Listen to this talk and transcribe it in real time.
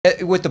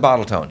With the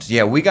Bottle Tones,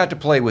 yeah, we got to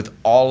play with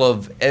all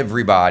of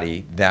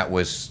everybody that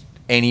was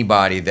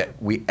anybody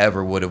that we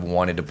ever would have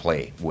wanted to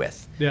play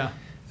with. Yeah.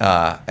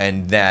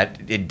 And that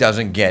it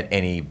doesn't get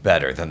any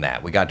better than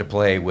that. We got to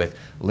play with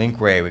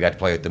Link Ray, we got to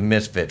play with the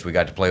Misfits, we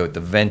got to play with the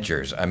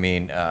Ventures. I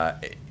mean,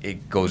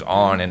 it goes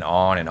on and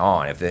on and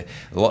on. If the,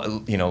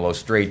 Los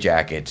Straight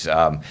Jackets,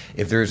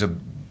 if there's a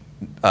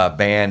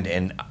band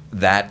in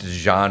that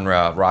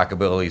genre,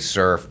 rockabilly,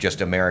 surf,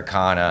 just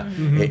Americana,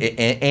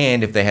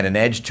 and if they had an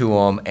edge to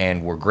them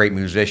and were great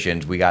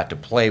musicians, we got to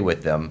play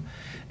with them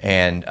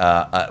and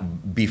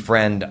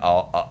befriend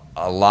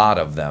a lot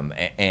of them,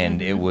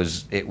 and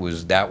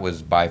that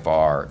was by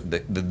far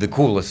the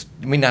coolest.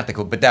 I mean, not the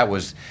cool, but that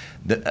was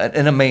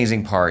an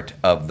amazing part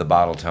of the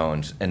Bottle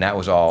Tones, and that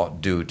was all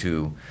due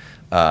to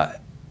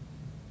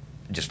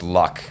just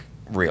luck.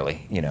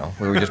 Really,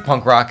 we were just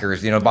punk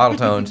rockers, Bottle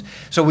Tones.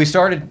 So we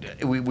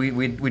started,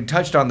 we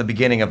touched on the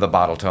beginning of the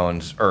Bottle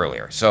Tones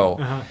earlier. So,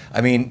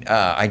 I mean,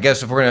 I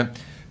guess if we're going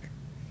to,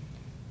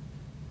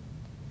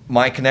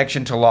 my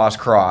connection to Lost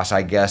Cross,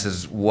 I guess,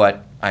 is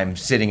what I'm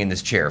sitting in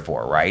this chair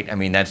for, right? I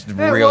mean, that's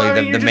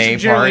really the main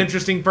you're part. An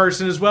interesting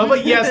person as well,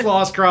 but yes,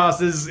 Lost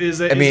Cross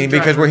is I mean,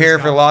 because we're here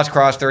for Lost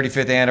Cross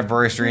 35th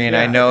anniversary, and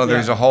I know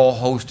there's a whole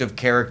host of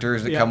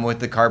characters that come with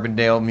the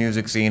Carbondale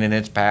music scene in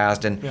its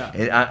past, and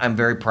I'm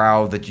very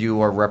proud that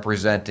you are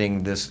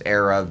representing this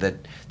era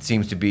that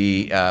seems to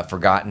be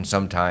forgotten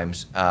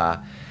sometimes.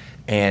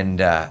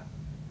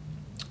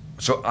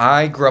 So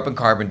I grew up in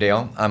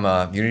Carbondale. I'm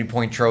a Unity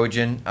Point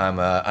Trojan. I'm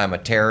a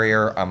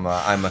Terrier. I'm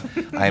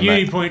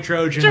Unity Point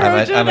Trojan.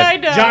 I'm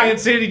a Giant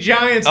City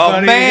Giants. Oh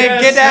buddy. man,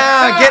 yes. get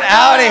down, get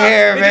out of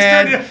here,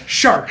 man!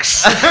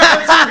 Sharks. Here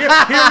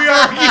we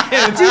are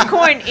again.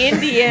 DuQuoin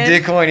Indian.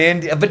 DuQuoin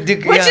Indian, but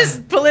which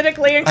is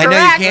politically incorrect.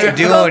 I know you can't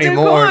do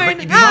anymore.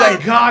 But oh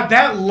my God,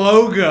 that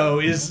logo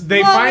is.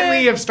 They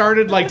finally have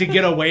started to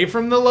get away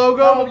from the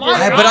logo. Oh my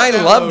God, but I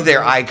loved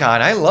their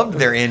icon. I loved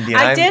their Indian.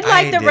 I did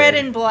like the red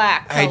and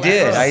black color. I did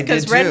too.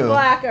 Because red and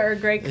black are a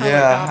great color.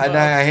 Yeah, combo. and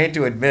I hate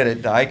to admit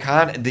it. The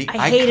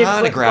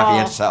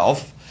iconography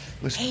itself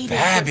was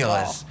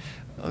fabulous.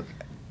 Okay.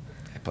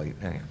 I played.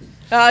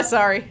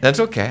 Sorry.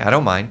 That's okay. I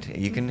don't mind.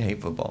 You can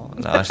hate football,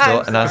 and I'll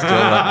still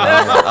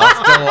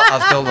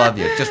love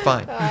you just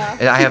fine.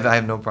 And I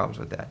have no problems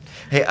with that.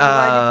 Hey,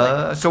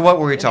 so what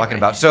were we talking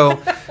about?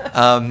 So,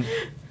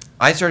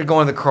 I started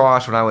going to the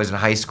Cross when I was in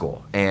high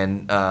school,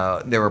 and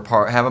they were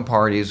having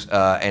parties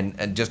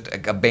and just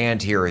a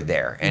band here or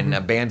there, and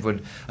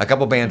a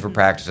couple bands were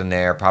practicing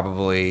there,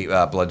 probably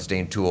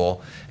Bloodstained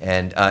Tool,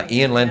 and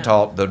Ian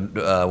Lentalt,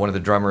 one of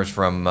the drummers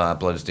from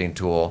Bloodstained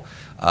Tool,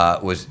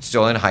 was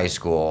still in high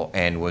school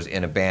and was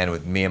in a band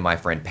with me and my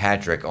friend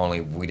Patrick.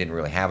 Only we didn't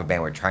really have a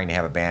band. We were trying to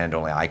have a band,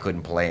 only I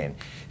couldn't play, and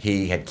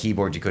he had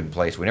keyboards he couldn't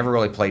play, so we never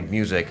really played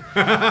music.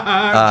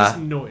 Just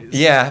noise.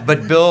 Yeah,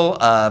 but Bill,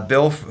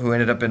 who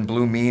ended up in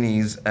Blue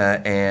Meanies,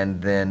 and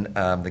then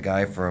the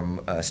guy from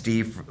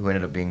Steve, who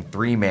ended up being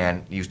Three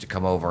Man, used to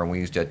come over, and we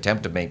used to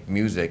attempt to make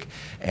music,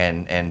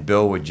 and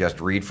Bill would just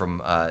read from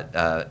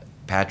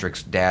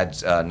Patrick's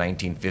dad's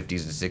 1950s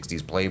and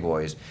 60s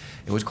Playboys.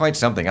 It was quite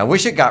something. I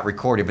wish it got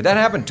recorded, but that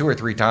happened 2 or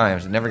 3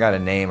 times. It never got a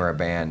name or a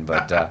band.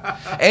 But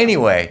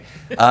anyway,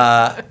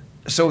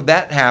 so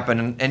that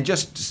happened, and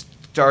just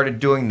started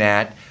doing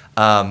that.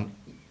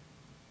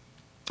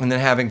 And then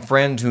having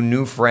friends who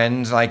knew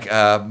friends, like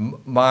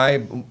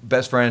my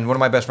best friend, one of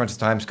my best friends at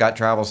the time, Scott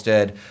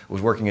Travelstead,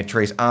 was working at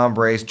Trace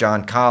Hombres.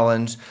 John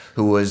Collins,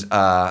 who was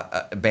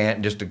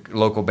just a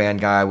local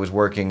band guy, was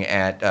working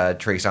at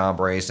Trace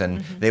Hombres,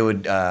 and they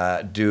would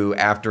do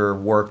after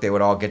work. They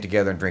would all get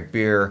together and drink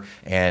beer.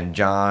 And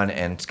John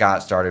and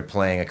Scott started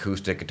playing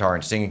acoustic guitar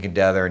and singing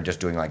together, and just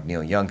doing like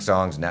Neil Young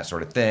songs and that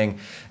sort of thing.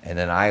 And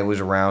then I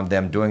was around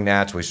them doing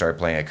that, so we started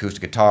playing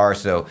acoustic guitar.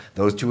 So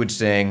those two would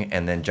sing,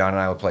 and then John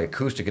and I would play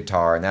acoustic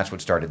guitar, and that's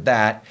what started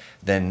that.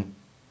 Then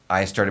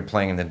I started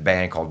playing in the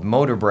band called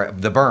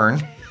The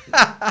Burn.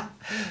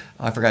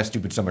 I forgot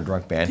Stupid Summer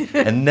Drunk Band.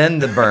 And then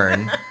The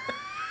Burn.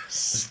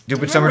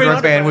 Stupid Summer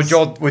Drunk Band with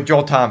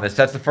Joel Thomas.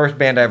 That's the first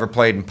band I ever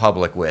played in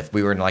public with.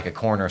 We were in like a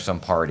corner of some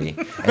party.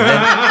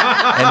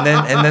 And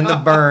then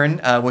The Burn,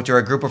 which are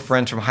a group of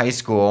friends from high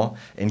school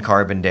in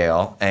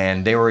Carbondale,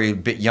 and they were a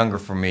bit younger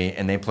from me,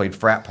 and they played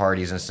frat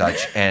parties and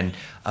such. And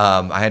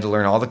I had to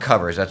learn all the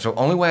covers. That's the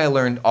only way I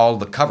learned all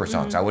the cover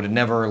songs. I would have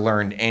never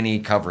learned any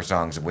cover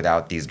songs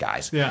without these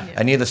guys. Yeah.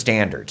 I knew the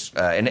standards,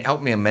 and it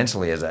helped me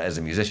immensely as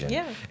a musician.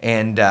 Yeah.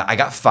 And I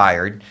got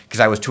fired because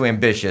I was too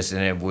ambitious,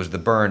 and it was The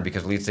Burn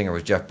because the lead singer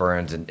was Jeff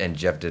Burns, and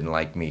Jeff didn't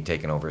like me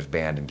taking over his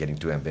band and getting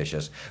too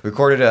ambitious.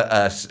 Recorded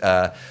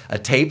a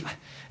tape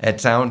at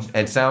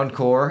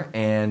Soundcore,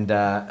 and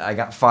I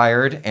got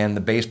fired, and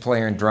the bass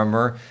player and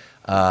drummer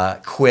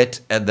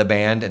quit at the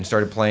band and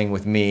started playing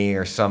with me,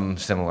 or something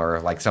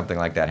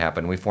like that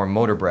happened. We formed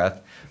Motor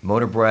Breath.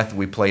 Motor Breath,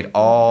 we played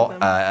all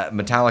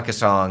Metallica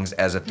songs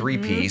as a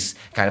three-piece,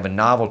 kind of a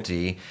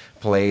novelty,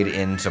 played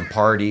in some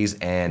parties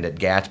and at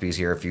Gatsby's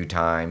here a few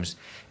times.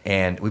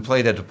 And we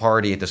played at a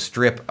party at the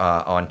Strip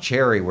on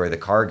Cherry where the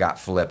car got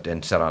flipped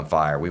and set on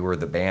fire. We were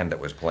the band that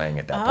was playing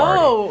at that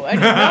party. Oh, I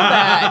didn't know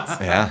that.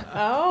 Yeah.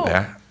 Oh.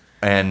 Yeah.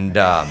 And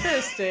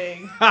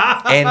Interesting.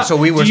 and so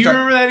we were. Do you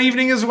remember that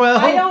evening as well?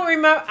 I don't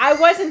remember. I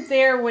wasn't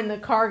there when the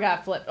car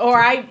got flipped. Or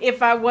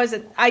if I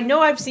wasn't, I know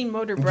I've seen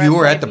Motor Breath. You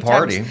were play at a the few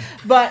party. times,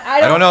 but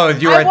I don't know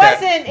if you were at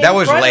that. wasn't That in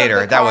was front of later.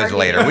 the That car was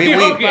later.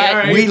 either. Okay, all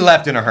right. We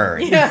left in a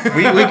hurry. Yeah.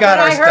 We got But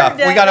our I heard stuff.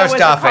 that We got there our was a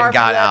stuff car and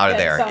got flip out of at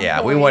there. some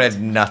Yeah, we point.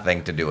 wanted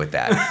nothing to do with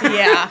that.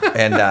 Yeah.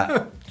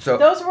 And so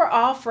Those were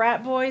all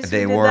frat boys.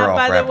 They who did were that, all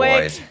by frat the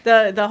way.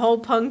 boys. The whole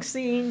punk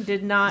scene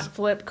did not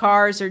flip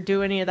cars or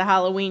do any of the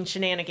Halloween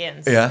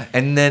shenanigans. yeah,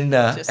 and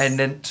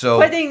then so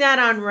Putting that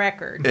on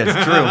record. it's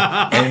true.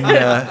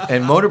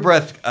 And Motor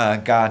Breath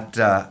got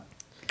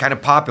kind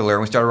of popular,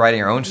 and we started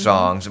writing our own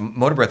songs.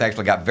 Motor Breath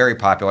actually got very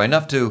popular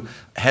enough to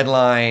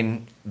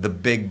headline the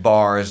big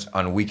bars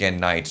on weekend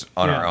nights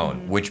on our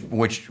own, which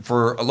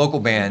for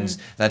local bands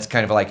that's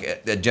kind of like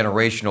a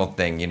generational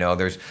thing. You know,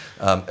 there's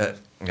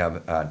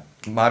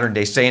modern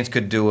day Saints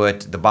could do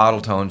it, the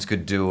Bottle Tones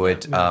could do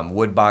it,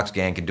 Woodbox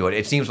Gang could do it.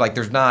 It seems like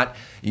there's not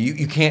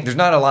you can't there's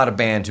not a lot of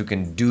bands who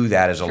can do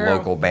that as a True.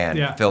 local band.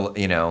 Yeah.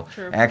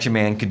 True. Action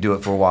Man could do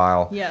it for a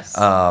while. Yes.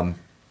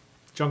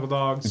 Jungle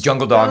Dogs.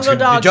 Jungle Dogs Jungle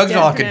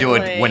Dogs could do it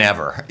definitely.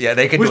 whenever. Yeah,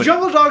 they could Was do it.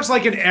 Jungle Dogs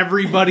like an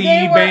everybody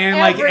They were band?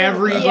 Like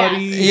every-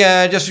 everybody?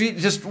 yes. Yeah,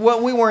 just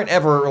well, we weren't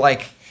ever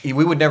like we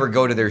would never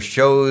go to their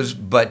shows,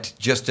 but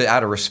just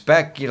out of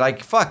respect, you're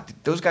like, fuck,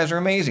 those guys are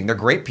amazing. They're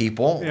great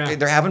people. Yeah.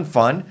 They're having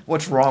fun.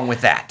 What's wrong with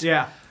that?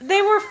 Yeah.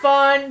 They were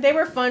fun. They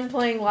were fun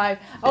playing live.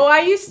 Oh,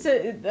 I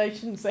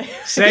shouldn't say.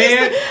 Say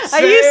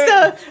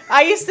it.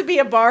 I used to be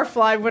a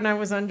barfly when I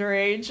was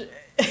underage.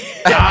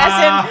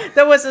 As in,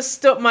 there was a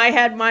stool. I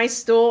had my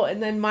stool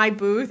and then my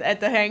booth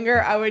at the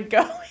hangar. I would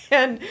go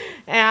in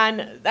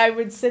and I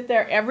would sit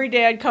there every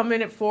day. I'd come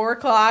in at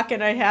 4:00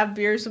 and I'd have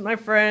beers with my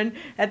friend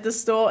at the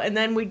stool, and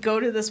then we'd go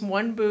to this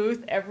one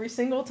booth every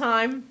single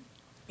time.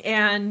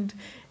 And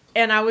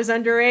I was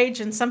underage,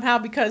 and somehow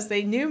because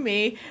they knew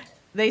me,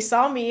 they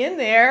saw me in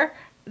there.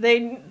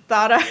 They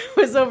thought I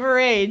was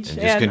overage.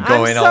 And just could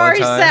go in all the sorry,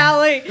 time?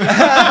 Sally.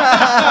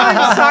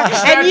 I'm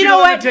sorry. And you know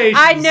what?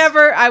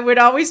 I would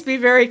always be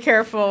very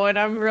careful, and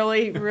I'm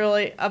really,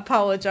 really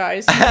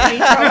apologize for any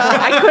trouble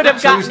I could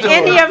have gotten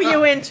any of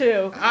you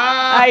into.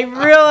 I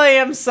really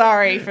am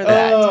sorry for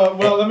that.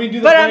 Well, let me do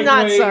the But breakaway. I'm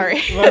not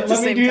sorry Let at the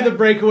me same do the time.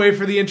 breakaway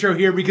for the intro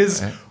here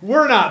because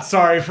we're not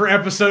sorry for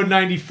episode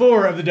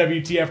 94 of the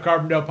WTF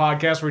Carbondale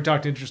podcast, where we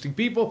talk to interesting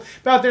people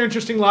about their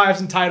interesting lives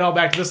and tie it all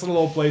back to this little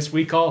old place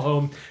we call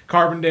home,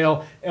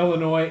 Carbondale,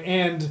 Illinois.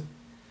 And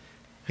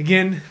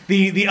again,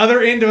 the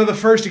other end of the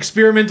first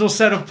experimental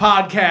set of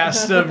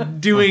podcasts of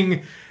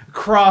doing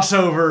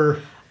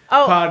crossover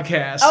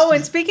podcasts. Oh,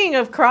 and speaking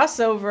of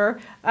crossover,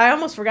 I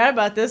almost forgot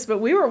about this, but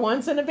we were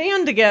once in a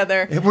band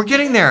together. We're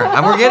getting there.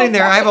 We're getting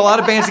there. I have a lot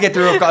of bands to get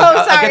through. I'll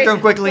get sorry. through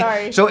them quickly.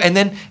 Sorry. So and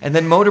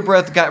then Motor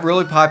Breath got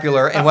really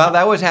popular, and while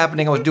that was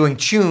happening, I was doing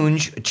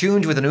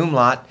Chunge with an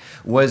umlaut.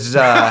 Was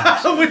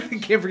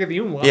Can't forget the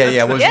umlaut. was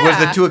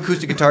Yeah. the two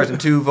acoustic guitars and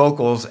two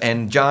vocals,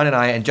 and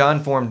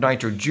John formed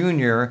Nitro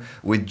Jr.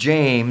 with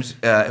James,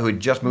 who had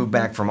just moved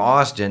back from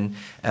Austin,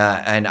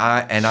 and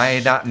I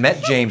had not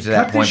met James at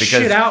that Cut point this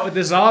because shit out with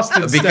this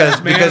Austin because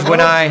stuff, man. because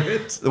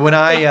when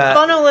I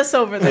Funnel us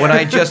over there. when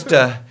I just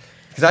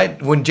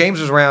when James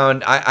was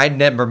around, I'd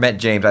never met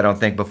James, I don't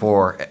think,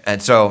 before,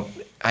 and so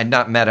I'd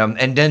not met him.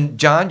 And then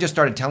John just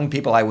started telling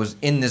people I was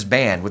in this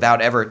band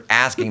without ever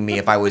asking me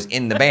if I was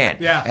in the band.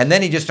 Yeah. And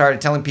then he just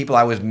started telling people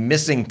I was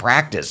missing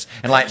practice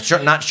and like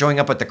not showing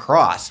up at the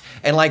cross.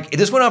 And like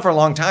this went on for a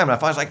long time. And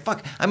I was like,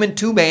 fuck, I'm in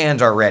two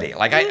bands already.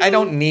 Like I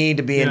don't need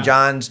to be in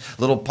John's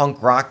little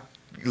punk rock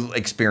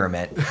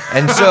experiment.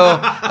 And so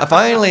I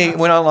finally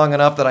went on long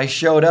enough that I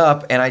showed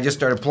up and I just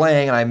started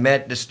playing, and I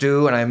met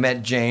Stu and I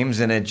met James,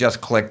 and it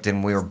just clicked,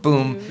 and we were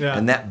boom. Yeah.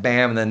 And that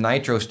bam, and then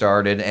Nitro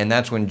started, and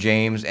that's when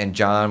James and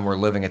John were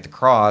living at the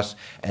Cross,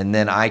 and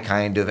then I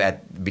kind of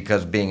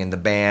because being in the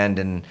band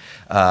and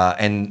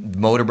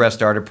Motor Breath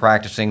started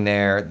practicing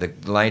there. The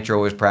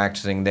Nitro was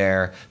practicing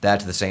there.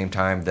 That's the same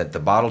time that the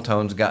Bottle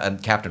Tones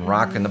got Captain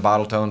Rock and the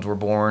Bottle Tones were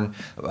born.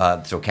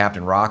 So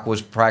Captain Rock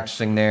was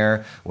practicing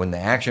there when the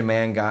Action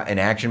Man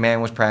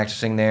was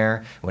practicing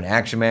there. When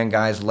Action Man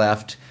guys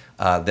left,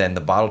 then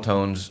the Bottle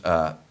Tones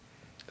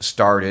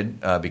started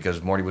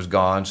because Morty was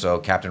gone, so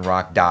Captain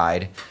Rock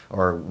died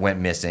or went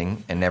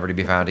missing and never to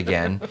be found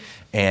again.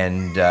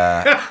 And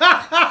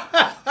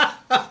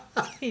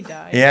He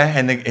died. yeah,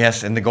 and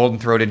the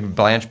golden-throated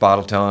Blanche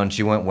Bottletone,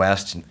 she went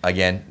west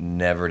again,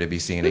 never to be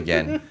seen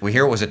again. We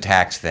hear it was a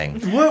tax thing.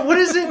 What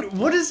is it?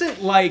 What is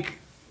it like?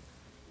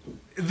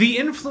 The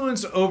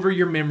influence over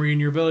your memory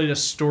and your ability to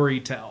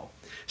storytell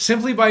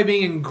simply by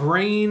being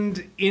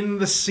ingrained in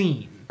the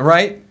scene.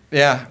 Right?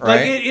 Yeah,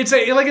 right.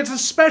 Like it's a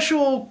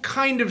special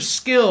kind of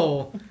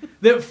skill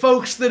that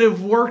folks that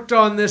have worked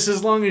on this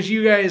as long as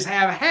you guys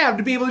have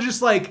to be able to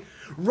just like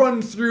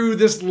run through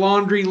this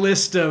laundry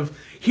list of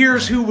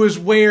here's who was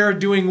where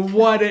doing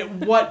what at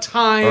what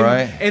time,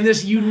 Right. and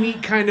this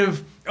unique kind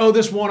of, oh,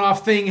 this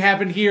one-off thing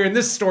happened here and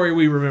this story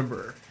we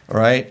remember.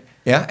 Right.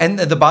 Yeah, and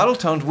the bottle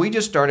tones we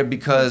just started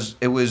because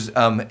it was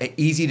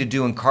easy to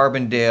do in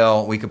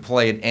Carbondale. We could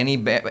play at any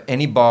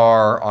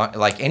bar,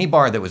 like any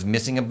bar that was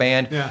missing a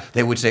band. Yeah.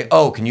 They would say,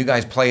 "Oh, can you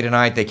guys play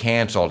tonight?" They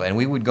canceled, and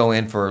we would go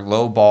in for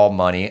low ball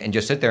money and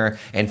just sit there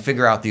and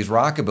figure out these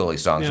rockabilly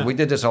songs. Yeah. We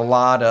did this a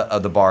lot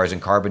of the bars in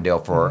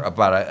Carbondale for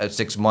about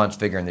 6 months,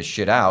 figuring this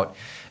shit out,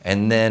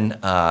 and then.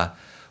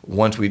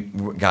 Once we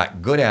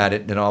got good at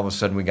it, then all of a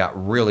sudden we got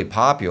really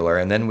popular,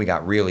 and then we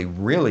got really,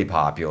 really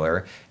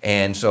popular.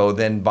 And so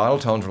then Bottle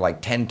Tones were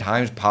like 10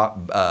 times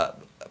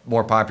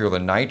more popular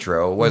than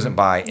Nitro. It wasn't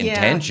by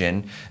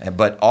intention,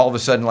 but all of a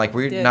sudden, like,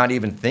 we're not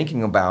even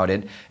thinking about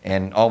it,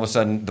 and all of a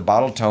sudden the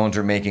Bottle Tones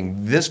are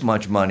making this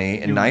much money,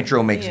 and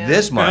Nitro makes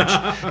this much.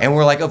 And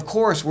we're like, of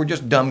course, we're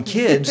just dumb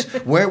kids.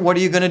 What are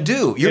you going to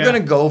do? You're going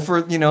to go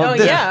for,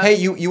 this. Hey,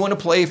 you want to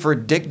play for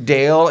Dick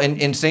Dale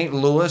in St.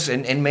 Louis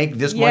and make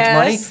this much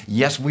money?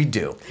 Yes, we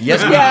do.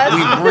 Yes,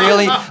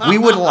 we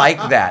would like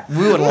that.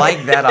 We would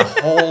like that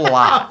a whole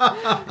lot.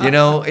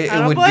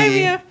 It would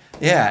be... you.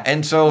 Yeah,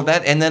 and so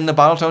and then the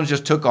Bottle Tones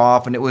just took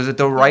off, and it was at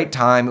the right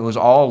time. It was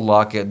all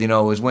luck. It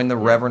was when the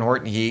Reverend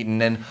Horton Heat and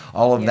then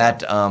all of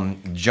that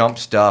jump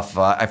stuff.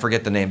 I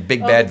forget the name.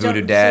 Big Bad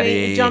Voodoo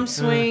Daddy. Jump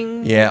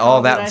Swing. Yeah,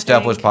 all that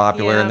stuff was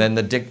popular, Yeah.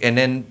 and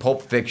then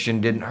Pulp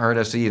Fiction didn't hurt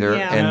us either,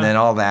 and then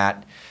all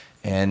that.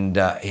 And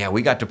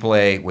we got to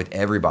play with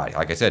everybody.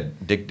 Like I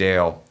said, Dick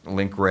Dale,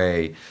 Link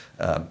Wray,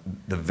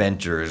 the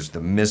Ventures, the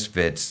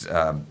Misfits,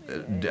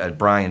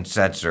 Brian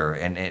Setzer,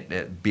 and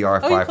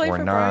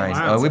BR549.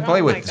 Wow. We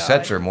played Oh with my God.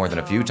 Setzer more than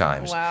a few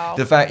times. Wow.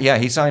 The fact,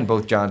 he signed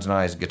both John's and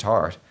I's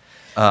guitars.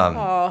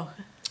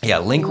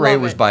 Link Love Wray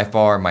was it. by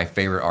far my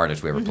favorite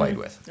artist we ever played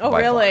with. Oh,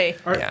 by far. really?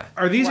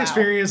 Are these Wow.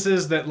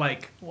 experiences that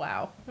like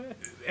Wow.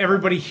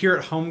 everybody here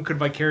at home could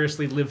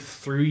vicariously live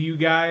through you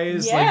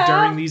guys like Yeah.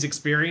 during these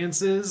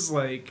experiences?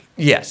 Like,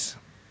 Yes.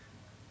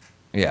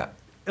 Yeah.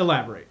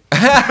 elaborate.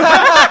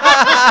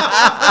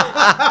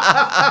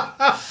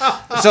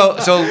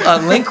 So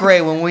Link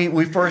Wray, when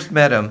we first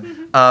met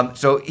him,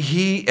 so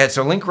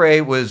Link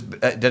Wray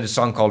did a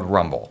song called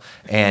Rumble,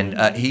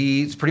 and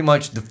he's pretty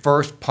much the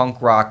first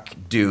punk rock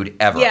dude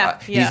ever.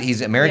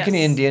 He's American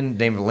Indian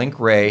named Link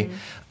Wray.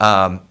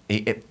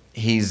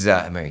 He's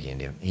American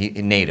Indian.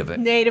 Native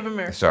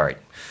American. Sorry.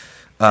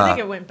 I think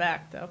it went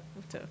back though.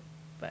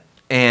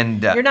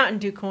 And You're not in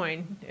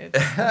DuQuoin.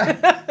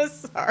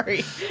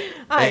 Sorry.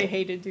 I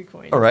hated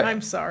DuQuoin. All right.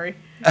 I'm sorry.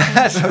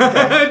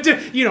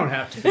 You don't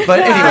have to. But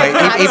anyway,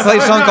 he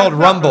played a song called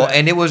Rumble,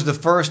 and it was the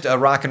first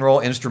rock and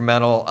roll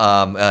instrumental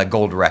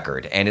gold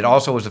record. And it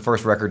also was the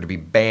first record to be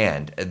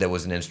banned that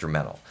was an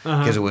instrumental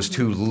because it was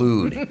too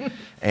lewd.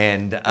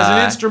 And As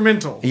an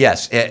instrumental.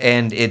 Yes,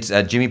 and it's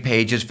Jimmy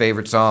Page's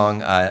favorite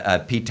song.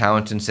 Pete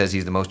Townshend says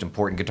he's the most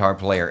important guitar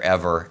player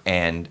ever,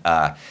 and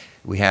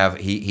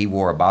he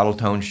wore a Bottle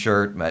Tone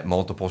shirt at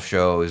multiple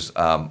shows.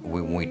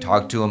 When we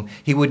talked to him,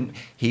 he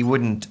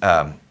wouldn't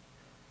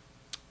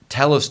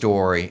tell a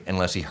story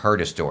unless he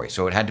heard a story.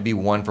 So it had to be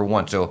one for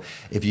one. So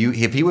if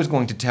he was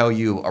going to tell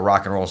you a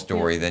rock and roll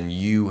story, then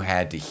you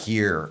had to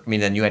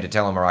then you had to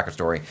tell him a rock and roll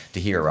story to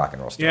hear a rock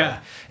and roll story. Yeah.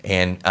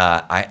 And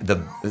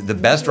the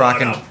best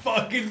rock and What a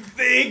fucking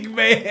thing,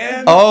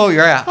 man. Oh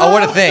yeah! Oh,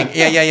 what a thing!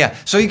 Yeah.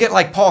 So you get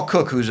like Paul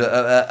Cook, who's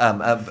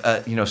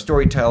a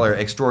storyteller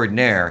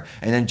extraordinaire,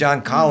 and then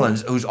John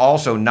Collins, who's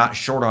also not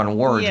short on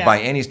words by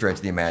any stretch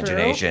of the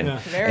imagination. Yeah.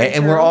 Very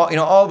And we're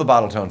all the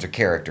Bottle Tones are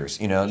characters.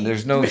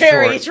 There's no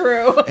Very short.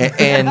 true.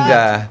 And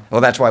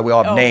well, that's why we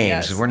all have names.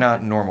 yes. 'Cause we're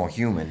not normal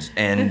humans.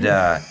 And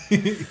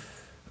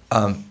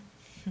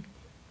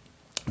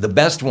the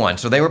best one.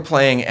 So they were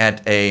playing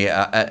at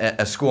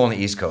a school on the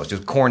East Coast. It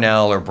was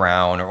Cornell or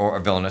Brown or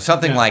Villanova,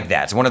 something like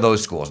that. It's one of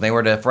those schools. And they were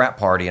at a frat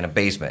party in a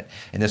basement.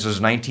 And this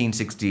was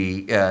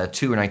 1962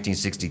 or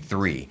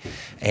 1963.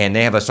 And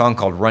they have a song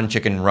called Run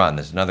Chicken Run.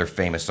 That's another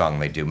famous song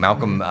they do.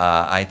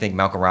 I think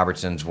Malcolm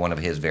Robertson's one of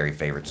his very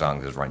favorite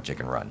songs is Run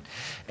Chicken Run.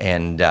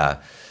 And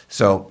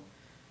so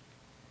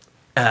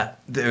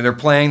they're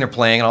playing,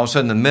 and all of a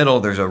sudden in the middle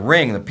there's a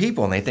ring, and the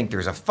people, and they think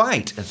there's a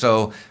fight. And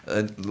so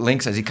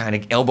Link says he kind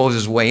of elbows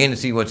his way in to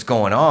see what's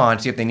going on,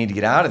 see if they need to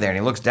get out of there. And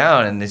he looks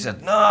down, and they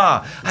said,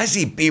 "Nah, I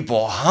see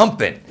people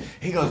humping."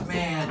 He goes,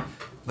 "Man,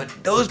 but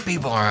those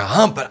people are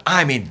humping.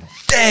 I mean,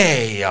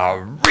 they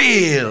are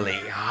really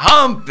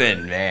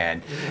humping,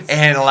 man."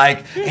 And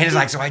he's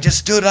like, so I just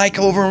stood like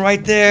over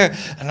right there,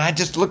 and I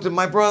just looked at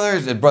my brother.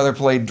 His brother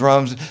played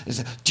drums.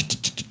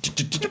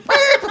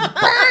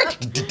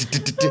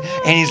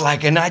 And he's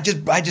like, and I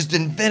just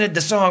invented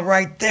the song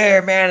right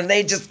there, man. And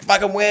they just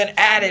fucking went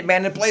at it,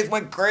 man. The place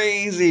went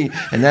crazy.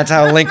 And that's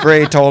how Link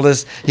Ray told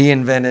us he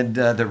invented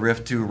the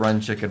riff to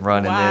Run Chicken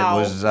Run. Wow.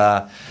 And it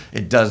was,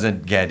 it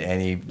doesn't get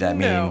any, I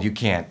No. mean, you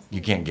can't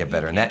get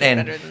better than can't that.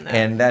 get better than that.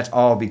 And that's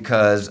all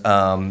because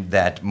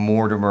that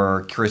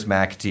Mortimer, Chris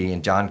McAtee,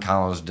 and John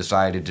Collins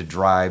decided to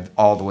drive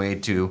all the way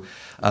to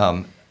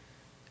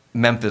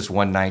Memphis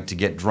one night to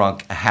get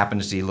drunk, happened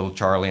to see Little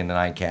Charlie and the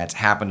Nightcats,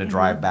 happened to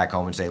drive back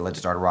home and say, let's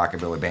start a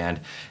rockabilly band.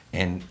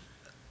 And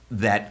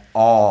that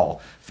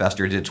all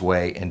festered its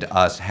way into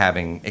us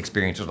having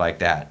experiences like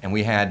that. And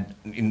we had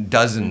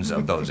dozens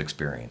of those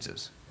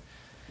experiences.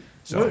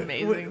 So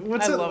Amazing.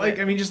 What's I it love like?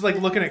 it. I mean, just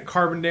like looking at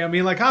Carbondale,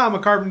 being like, I'm a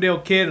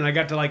Carbondale kid, and I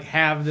got to like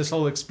have this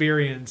whole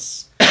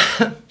experience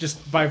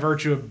just by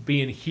virtue of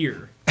being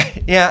here.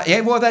 yeah.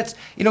 Well, that's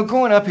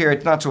growing up here.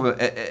 It's not so.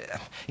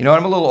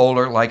 I'm a little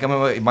older. Like I'm,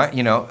 at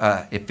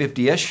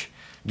 50-ish,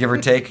 give or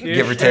take,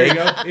 give or There you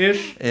take, go.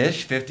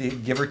 Ish. 50,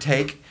 give or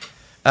take.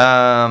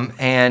 The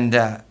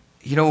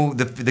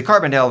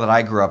Carbondale that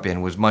I grew up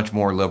in was much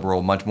more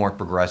liberal, much more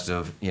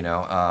progressive.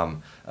 Much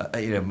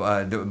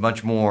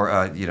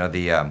more.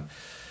 The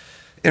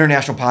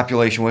international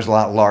population was a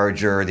lot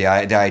larger. The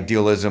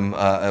idealism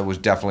was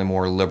definitely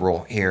more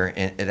liberal here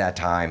at that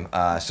time.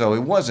 So it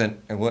wasn't.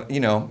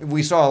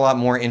 We saw a lot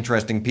more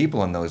interesting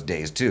people in those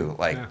days too.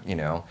 Like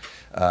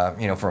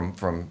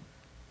from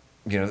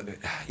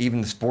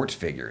even the sports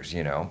figures.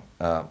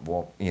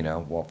 Walt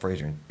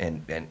Frazier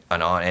and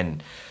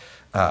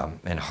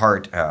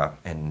Hart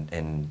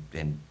and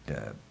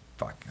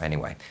fuck.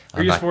 Anyway,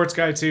 Are you a sports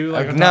guy too?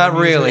 Like, on top not of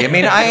music? really. I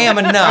mean, I am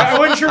enough. I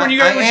wasn't sure when you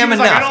guys. I am was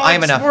like, enough. I I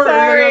am don't like enough. sport.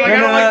 Sorry. Like, I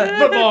don't like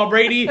football,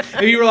 Brady.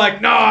 And you were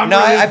like, no, I'm No,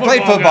 really a I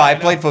played football. guy. I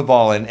played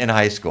football in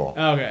high school.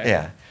 Okay.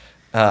 Yeah.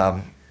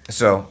 And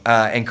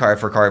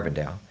for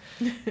Carbondale.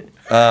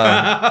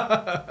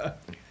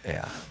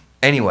 Yeah.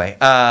 Anyway.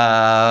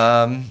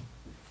 I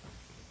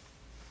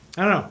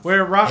don't know.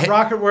 We're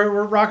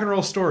rock and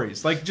roll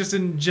stories, like just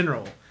in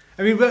general.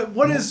 I mean, but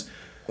what is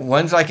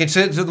Ones I can,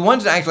 so the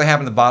ones that actually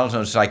happen in the bottle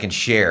tones, so I can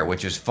share,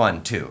 which is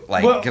fun too.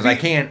 Like, Well, because I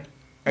can't.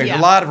 There's Yeah.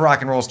 a lot of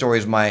rock and roll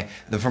stories for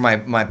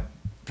my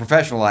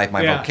professional life,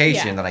 my Yeah.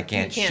 vocation Yeah. that I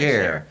can't You can't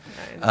share.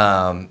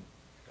 share.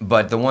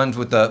 But the ones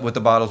with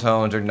the bottle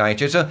tones or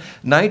Nitro. So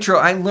Nitro,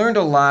 I learned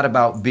a lot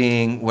about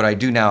being what I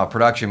do now, a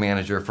production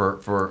manager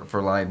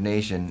for Live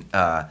Nation.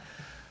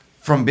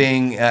 From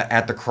being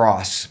at the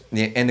Cross.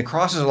 And the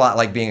Cross is a lot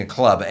like being a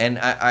club. And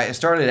I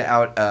started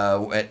out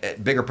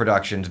at bigger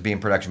productions, being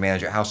production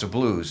manager at House of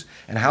Blues.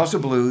 And House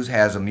of Blues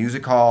has a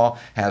music hall,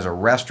 has a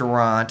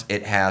restaurant,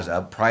 it has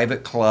a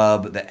private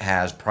club that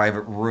has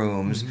private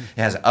rooms,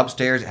 it has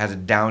upstairs, it has a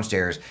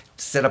downstairs,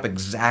 set up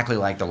exactly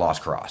like the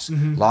Lost Cross.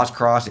 Lost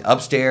Cross, the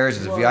upstairs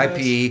is a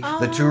VIP,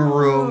 the 2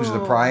 rooms are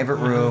the private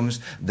rooms,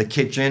 the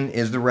kitchen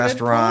is the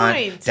restaurant,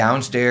 point.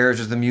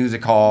 downstairs is the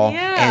music hall,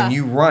 Yeah. and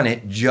you run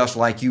it just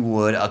like you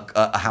would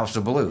a House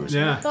of Blues.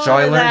 Yeah. So I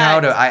Thought of learned how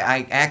to. that.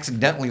 I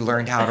accidentally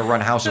learned how to run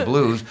House of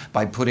Blues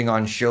by putting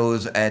on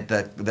shows at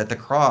the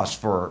Cross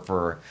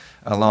for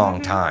a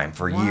long time,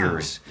 for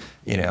years,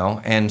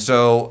 and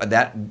so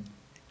that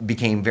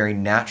became very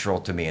natural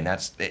to me, and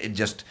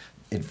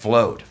it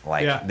flowed.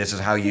 Like, Yeah. this is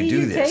how you See, do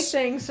you this.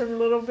 take things from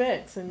little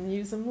bits and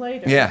use them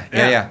later.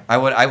 Yeah. I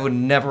would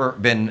never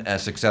been a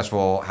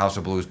successful House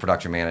of Blues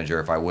production manager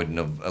if I wouldn't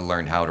have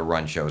learned how to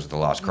run shows at the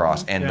Lost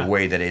Cross and Yeah. the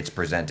way that it's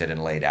presented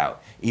and laid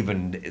out,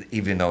 even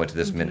though it's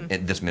this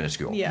this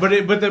minuscule. Yeah. But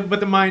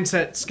the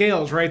mindset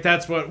scales, right?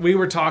 That's what we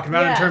were talking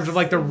about in Yes, terms of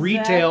like the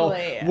retail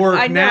exactly. work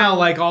I now, know.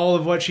 like all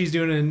of what she's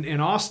doing in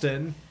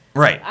Austin.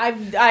 Right.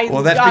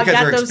 Well, that's because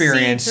her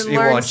experience.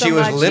 And she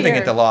was living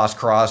at the Lost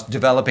Cross,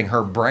 developing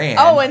her brand.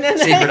 Oh, and then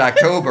Secret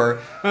October.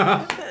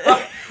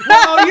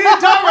 Well, you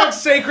didn't talk about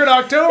Sacred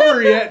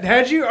October yet,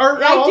 had you?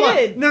 Or, I hold on.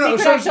 did. No.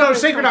 Secret So October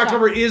is Sacred my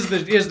October shop. is the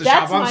That's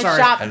shop. I'm my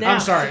sorry. shop now. I'm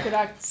sorry.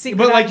 Secret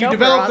But, like, you October,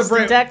 developed the Austin,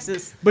 brand-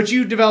 Texas. But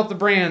you developed the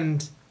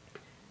brand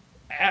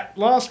at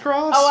Lost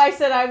Cross. Oh, I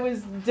said I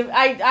was.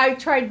 I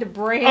tried to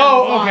brand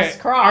Oh, okay. Lost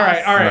Cross.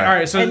 All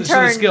right. So, And so the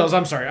turned- skills.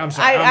 I'm sorry.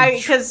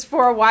 Because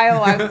for a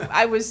while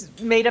I was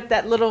made up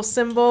that little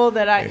symbol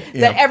that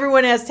that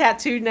everyone has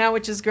tattooed now,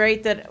 which is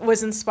great. That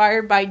was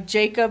inspired by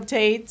Jacob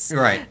Tate's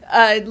Right.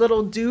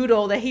 little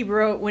doodle that he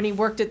wrote when he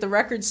worked at the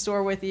record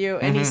store with you,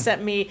 and Mm-hmm. he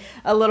sent me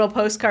a little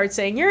postcard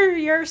saying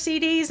your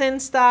CD's in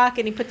stock,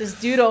 and he put this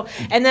doodle,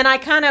 and then I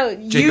kind of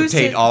Jacob used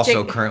Tate it.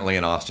 also currently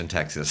in Austin,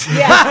 Texas.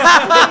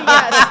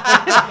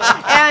 Yeah.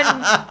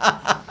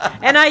 Yes.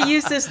 And I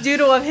used this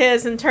doodle of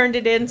his and turned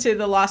it into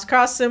the Lost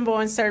Cross symbol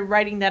and started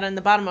writing that on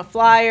the bottom of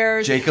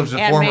flyers. Jacob's a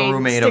and former made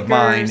roommate of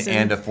mine stickers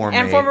and a former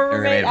roommate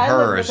roommate. of I lived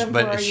with hers. him for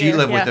But a she year.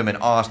 lived with Yeah. them in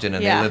Austin,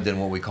 and Yeah. they lived in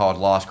what we called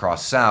Lost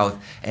Cross South.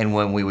 And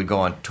when we would go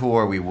on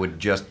tour, we would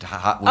just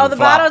Oh, the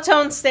bottle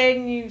tone stayed,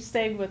 and you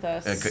stayed with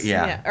us.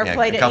 Or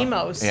played at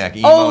emos. Yeah,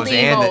 emos Old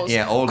and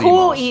emos. old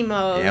cool emos.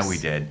 emos. Yeah, we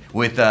did.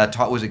 With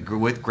was it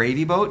with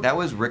Gravy Boat? That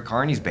was Rick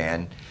Carney's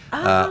band,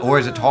 or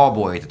is it Tall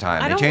Boy at the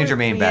time? I They don't changed their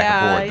re- name back yeah,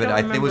 and I forth, but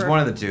don't it was remember. one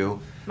of the two.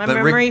 My but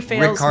memory Rick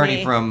fails Carney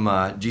me.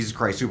 from Jesus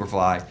Christ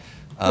Superfly.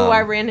 Who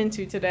I ran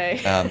into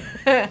today.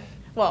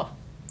 Well,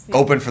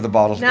 Open for the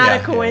bottles. not yeah,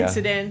 a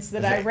coincidence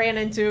that I ran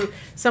into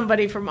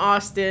somebody from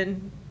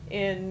Austin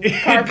in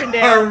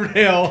Carbondale.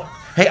 Carbondale.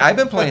 Hey, I've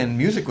been playing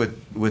music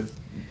with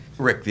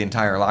Rick the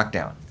entire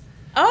lockdown.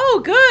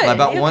 Oh, good.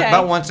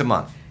 About once a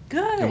month.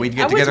 Good. And we'd I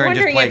get was together and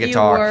just wondering play if you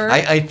guitar. were-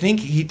 I think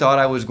he thought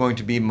I was going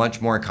to be much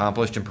more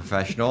accomplished and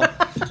professional.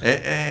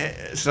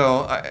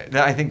 So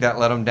I think that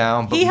let him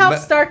down. He helped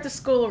start the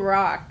School of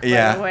Rock,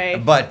 by the way.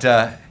 But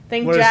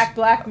Think What is- Jack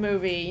Black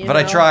movie. You but know?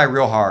 I try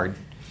real hard.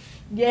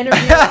 You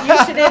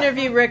should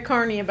interview Rick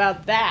Carney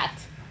about that.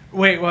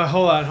 Wait, well,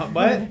 hold on.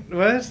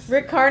 What?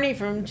 Rick Carney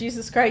from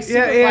Jesus Christ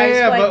Yeah, Superfly.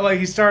 yeah. Like, But like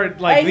he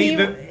started like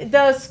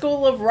the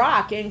School of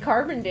Rock in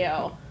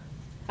Carbondale.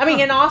 I mean,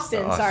 in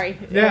Austin. Austin. Sorry,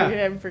 Yeah.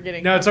 I'm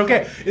forgetting. No, it's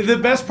okay. The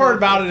best part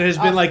about it has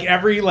been like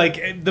every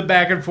like the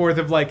back and forth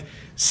of like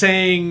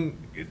saying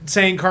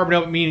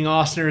Carbondale but meaning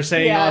Austin or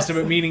saying Yes. Austin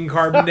but meaning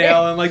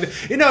Carbondale and like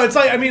it's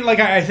like I mean like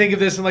I think of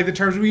this in like the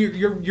terms of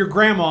your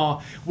grandma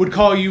would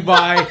call you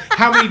by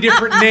how many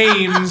different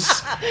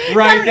names,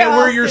 right? That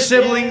were your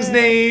Austin, siblings' yeah.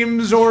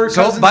 names or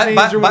cousins'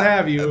 names or what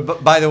have you.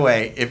 By the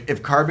way,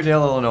 if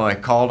Carbondale, Illinois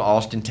called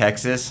Austin,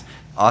 Texas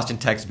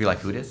would be like,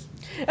 who this?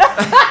 Yeah.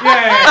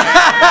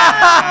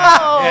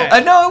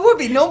 No, it would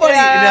be nobody.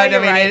 Yeah, I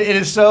you're mean, right. it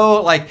is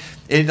so like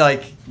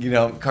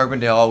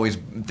Carbondale always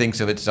thinks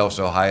of itself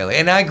so highly.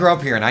 And I grew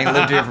up here and I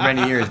lived here for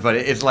many years, but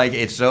it's like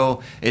it's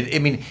so. I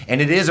mean,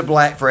 and it is a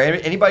black for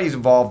anybody who's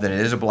involved in it.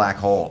 It is a black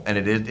hole, and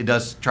it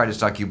does try to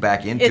suck you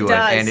back into It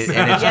does. and it's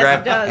Yes,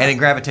 it does. and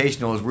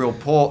gravitational is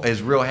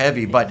real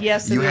heavy. But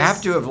Yes, it you have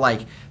is. to have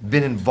like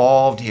been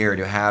involved here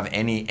to have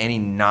any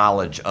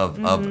knowledge of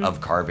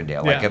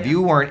Carbondale. Like Yeah. if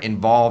you weren't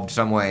involved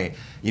some way.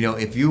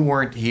 If you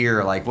weren't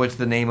here, like, what's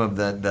the name of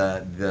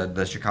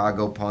the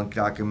Chicago punk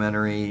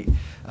documentary?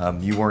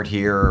 You weren't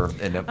here,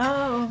 and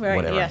Oh, right.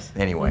 whatever. Yes.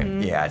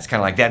 Anyway, yeah, it's kind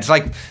of like that. It's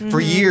like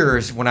for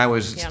years when I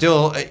was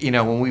still,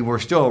 when we were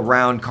still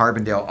around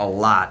Carbondale a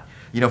lot.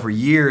 For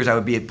years I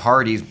would be at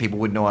parties. People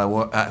would know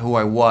who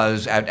I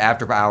was at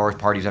after hours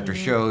parties, after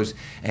shows,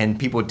 and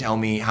people would tell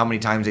me how many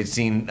times they'd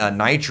seen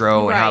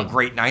Nitro and how Right.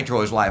 great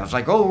Nitro is live. I was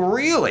like, oh,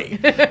 really?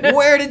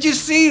 Where did you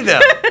see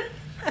them?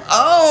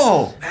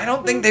 Oh, I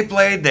don't think they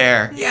played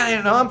there.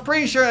 Yeah, I'm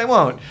pretty sure they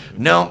won't.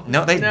 No,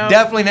 they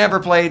definitely never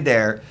played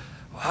there.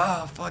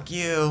 Oh, fuck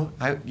you.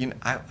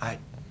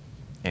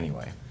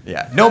 Anyway.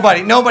 Yeah,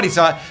 nobody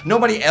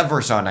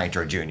ever saw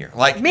Nitro Jr.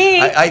 Like Me.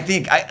 I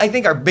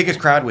think our biggest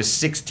crowd was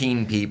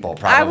 16 people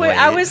probably.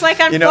 I was like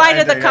on Flight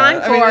of the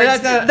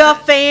Conchords, that's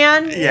the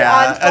fan on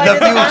Flight of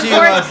the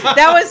Conchords.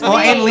 That was me. Oh,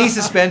 and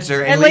Lisa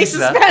Spencer. And Lisa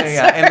Spencer.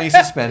 Yeah, and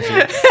Lisa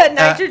Spencer.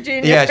 Nitro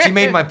Jr. Yeah, she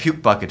made my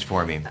puke buckets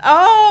for me.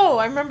 Oh,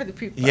 I remember the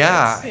puke buckets.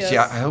 Yeah,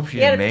 yes. I hope she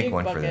He had didn't a make puke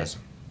one for bucket. this.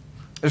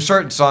 There's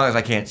certain songs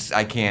I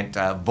can't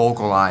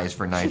vocalize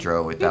for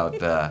Nitro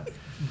without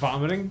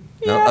Vomiting.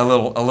 a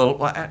little.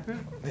 Well, I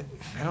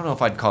don't know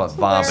if I'd call it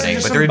vomiting,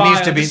 Just but some there needs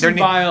to bile- be just some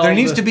bile there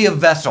needs to- to be a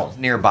vessel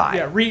nearby.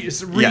 Yeah, Yes.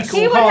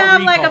 He would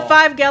have like a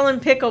 5-gallon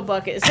pickle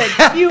bucket. It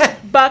said puke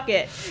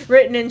bucket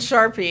written in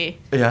Sharpie.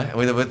 Yeah,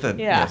 with the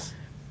Yeah. yes,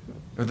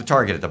 with the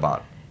target at the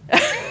bottom.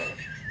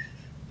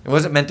 It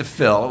wasn't meant to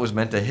fill. It was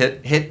meant to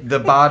hit the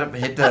bottom,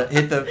 hit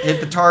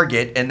the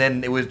target, and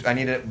then I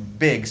needed it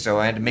big, so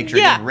I had to make sure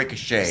it Yeah. didn't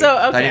ricochet. So,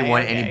 I okay, didn't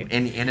want okay.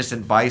 any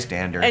innocent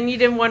bystander And you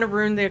didn't want to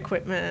ruin the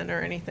equipment or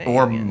anything.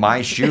 or yeah.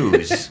 my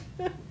shoes.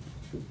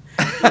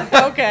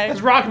 Okay.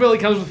 Because Rockabilly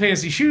comes with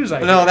fancy shoes. I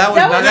No, think. that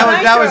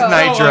was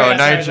Nitro. Oh,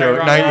 yes, Nitro.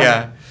 sorry,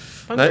 Yeah.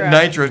 Punk rock.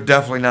 Nitro is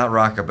definitely not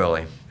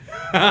rockabilly.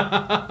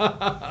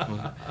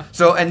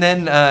 So and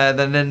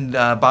then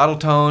Bottle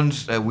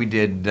Tones, we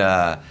did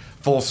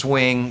Full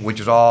Swing, which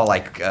was all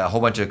like a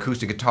whole bunch of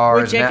acoustic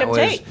guitars. With and that Jacob was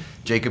Tate.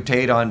 Jacob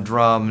Tate on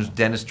drums,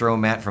 Dennis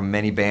Stromat from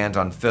many bands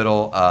on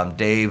fiddle,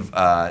 Dave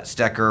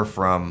Stecker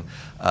from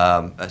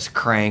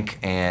Crank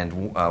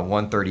and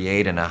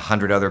 138 and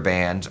 100 other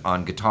bands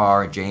on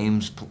guitar,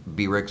 James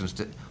B. Ricks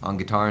on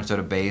guitar instead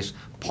of bass,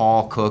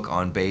 Paul Cook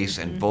on bass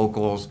and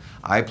vocals.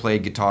 I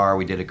played guitar.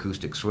 We did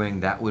acoustic swing.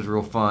 That was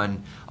real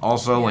fun.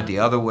 Also went the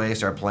other way,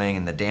 started playing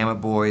in the Damn It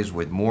Boys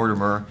with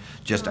Mortimer,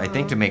 I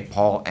think to make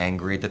Paul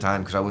angry at the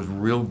time because I was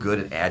real good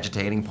at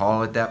agitating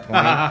Paul at that point.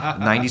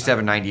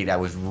 97, 98, I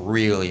was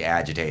really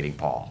agitating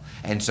Paul.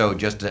 And so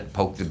just to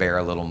poke the bear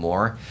a little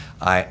more,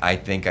 I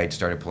think I'd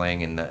started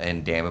playing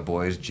in Damn It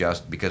Boys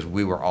just because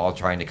we were all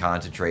trying to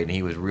concentrate and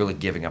he was really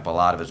giving up a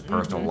lot of his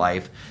personal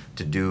life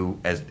to do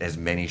as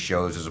many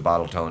shows as the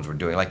Bottle Tones were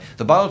doing. Like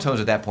the Bottle Tones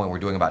at that point were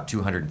doing about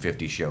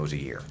 250 shows a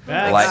year.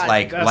 That's-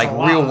 like that's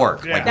a real lot.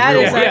 work. Yeah. Like That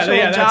real is work. actually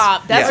a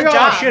job. That's a Oh,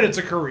 job. shit, it's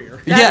a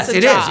career. That's Yes, a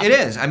it job. is. It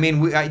is. I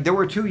mean, there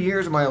were 2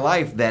 years of my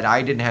life that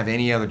I didn't have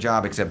any other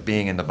job except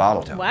being in the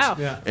Bottle Tones. Wow.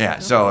 Yeah. Yeah.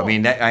 So I cool.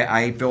 mean,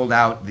 I filled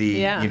out the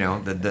Yeah.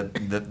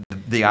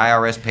 the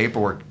IRS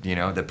paperwork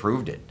that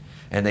proved it,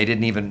 and they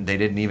didn't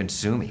even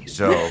sue me.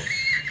 So.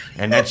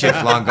 And that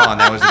shit's long gone.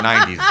 That was the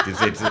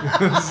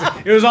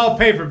 90s. It was all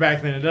paper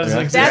back then. It doesn't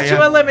exist.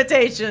 Statute of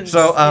limitations.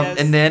 So, yes.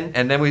 and then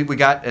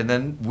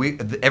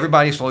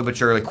everybody slowly but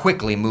surely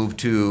quickly moved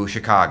to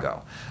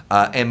Chicago.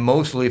 And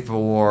mostly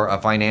for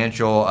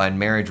financial and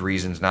marriage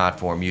reasons, not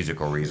for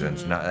musical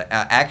reasons.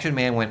 Action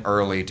Man went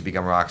early to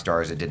become rock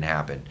stars. It didn't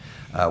happen.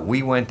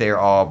 We went there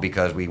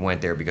because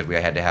we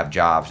had to have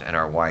jobs, and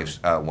our wives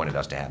wanted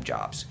us to have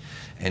jobs.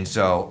 And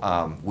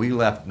so we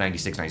left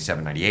 96,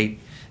 97, 98,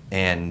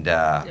 and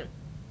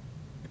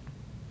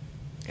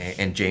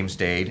James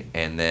stayed,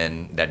 and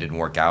then that didn't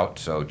work out,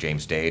 so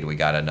James stayed. We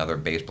got another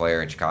bass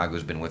player in Chicago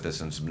who's been with us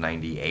since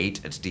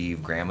 '98. It's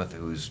Steve Gramuth,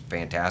 who's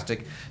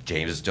fantastic.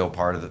 James is still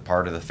part of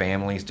the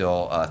family,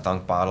 still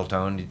Thunk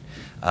Bottletone,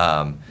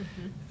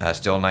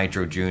 still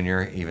Nitro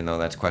Jr., even though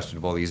that's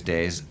questionable these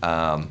days.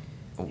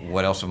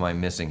 What else am I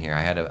missing here? I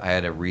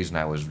had a reason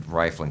I was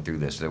rifling through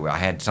this. I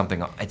had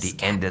something at the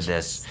end of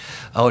this.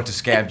 Oh, it's a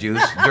Scab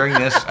Juice. During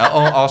this,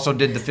 also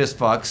did the Fist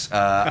Fucks.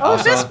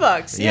 Fist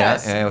Fucks,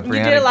 yes. With you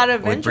did a lot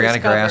of Avengers with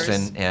Brianna Grass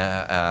covers.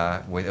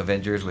 and with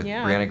Avengers with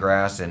Brianna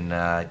Grass and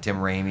Tim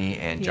Ramey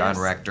and John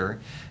Rector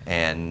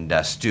and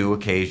Stu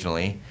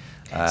occasionally.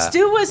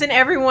 Stu was in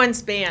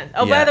everyone's band.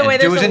 Oh, by the way,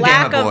 there's a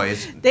lack of.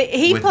 Boys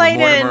he with played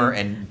Mortimer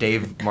in. And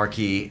Dave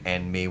Marquis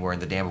and me were in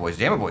the Damn Boys.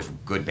 Damn Boys were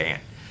a good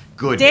band.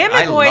 Good. Damn It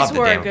I Boys love the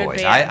were a Damn good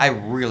Boys. band. I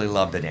really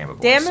love the Damn It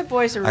Boys. Damn It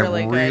Boys are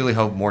really good. I really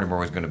hope Mortimer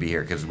was going to be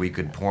here because we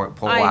could pull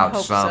I out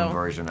hope some so.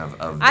 version of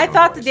I Damn It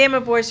thought Boys. the Damn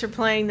It Boys were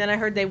playing, then I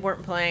heard they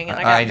weren't playing, and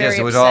I got very guess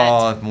it was upset.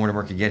 all if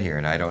Mortimer could get here,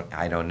 and I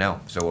don't know.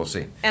 So we'll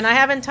see. And I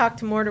haven't talked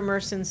to Mortimer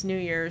since New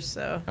Year's,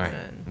 so. All right,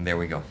 and there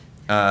we go.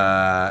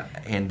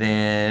 And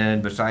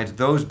then besides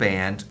those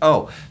bands,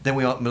 then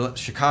we ended up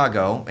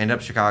Chicago,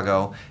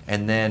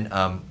 and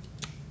then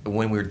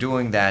when we were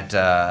doing that,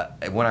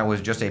 when I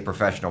was just a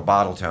professional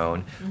bottle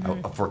tone,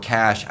 for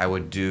cash I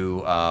would do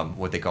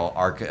what they call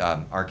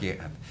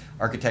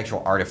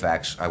architectural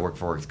artifacts. I worked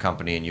for a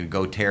company, and you'd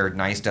go tear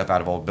nice stuff out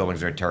of old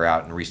buildings and tear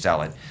out and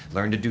resell it.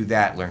 Learned to do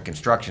that, learned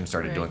construction,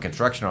 started doing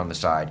construction on the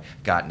side,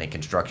 got in a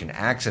construction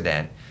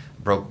accident,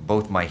 broke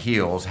both my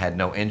heels, had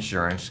no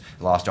insurance,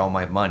 lost all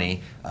my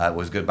money,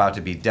 was about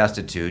to be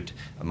destitute.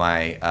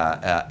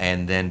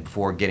 And then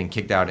before getting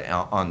kicked out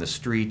on the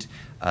street,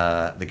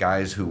 the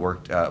guys who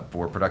worked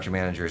were production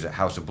managers at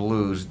House of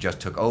Blues just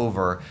took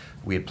over.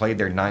 We had played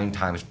there 9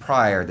 times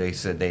prior. They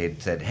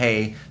had said,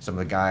 hey, some of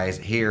the guys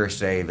here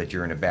say that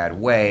you're in a bad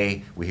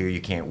way. We hear you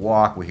can't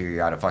walk. We hear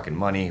you're out of fucking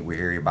money. We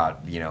hear you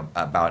about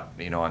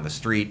on the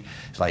street.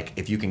 It's like,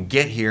 if you can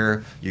get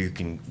here, you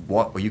can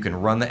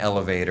run the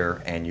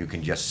elevator and you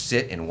can just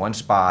sit in one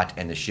spot,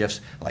 and the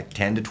shifts like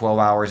 10 to 12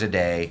 hours a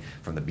day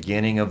from the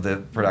beginning of the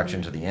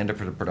production to the end of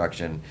the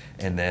production,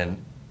 and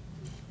then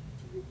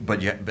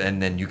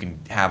you can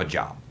have a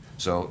job.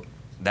 So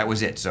that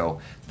was it.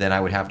 So then I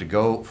would have to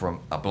go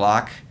from a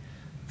block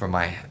from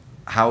my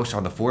house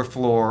on the 4th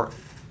floor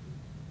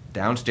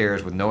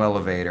downstairs with no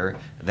elevator,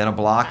 then a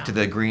block to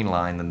the Green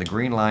Line, then the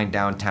Green Line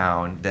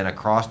downtown, then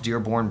across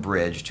Dearborn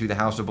Bridge to the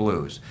House of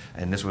Blues.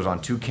 And this was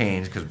on 2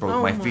 canes because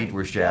both my feet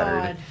were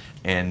shattered. God.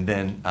 And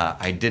then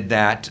I did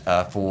that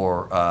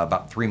for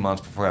about 3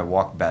 months before I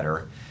walked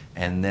better.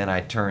 And then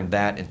I turned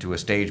that into a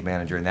stage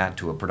manager, and that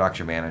to a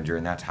production manager,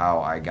 and that's how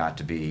I got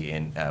to be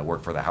in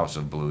work for the House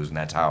of Blues, and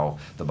that's how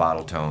the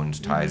Bottle Tones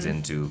ties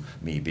into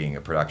me being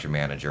a production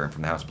manager. And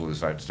from the House of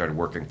Blues, I started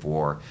working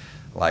for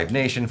Live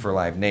Nation. For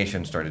Live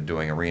Nation, started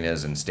doing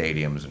arenas and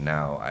stadiums, and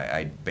now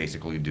I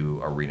basically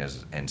do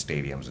arenas and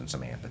stadiums and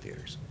some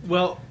amphitheaters.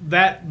 Well,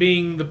 that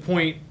being the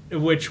point at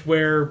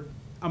where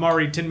I'm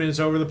already 10 minutes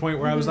over the point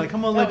where I was like,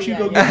 I'm going to let you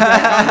go get it.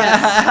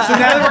 So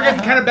now that we're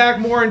getting kind of back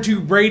more into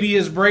Brady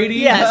is Brady,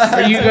 Yes,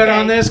 are you that's good okay.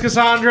 on this,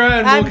 Cassandra?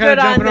 And I'm we'll kind good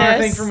of jump on in our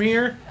this. thing from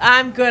here?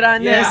 I'm good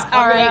on this. Yeah,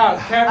 All right.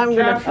 I'm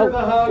capture the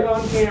hug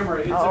on camera.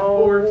 It's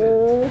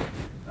important.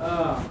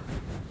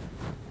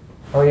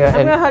 Oh yeah, I'm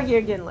going to hug you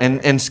again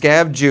later. And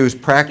Scab Juice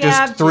practiced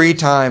Scab 3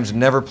 Juice. times,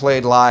 never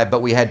played live,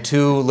 but we had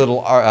 2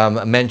 little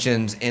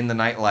mentions in the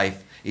nightlife.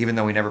 Even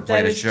though we never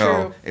played That a is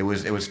show, true. it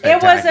was It was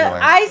spectacular.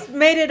 I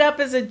made it up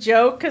as a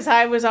joke because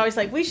I was always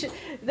like,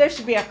 there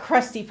should be a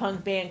crusty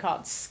punk band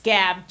called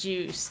Scab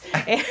Juice.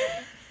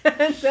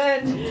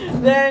 And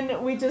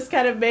then we just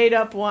kind of made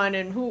up one,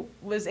 and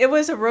it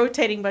was a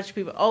rotating bunch of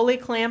people. Ole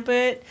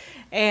Clampett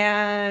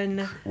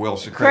and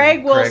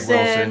Craig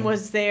Wilson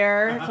was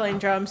there playing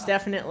drums,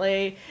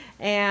 definitely.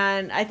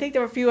 And I think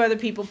there were a few other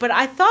people. But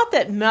I thought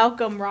that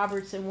Malcolm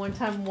Robertson one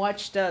time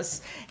watched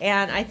us,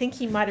 and I think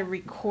he might have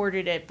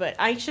recorded it. But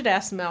I should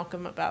ask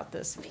Malcolm about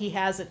this if he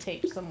has a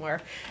tape somewhere.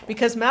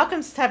 Because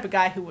Malcolm's the type of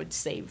guy who would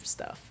save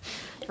stuff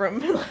from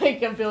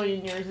like a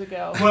billion years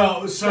ago.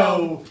 Well,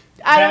 so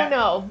I don't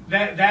know.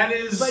 That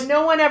is. But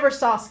no one ever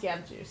saw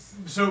Scab Juice.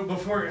 So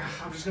before,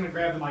 I'm just going to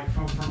grab the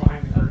microphone from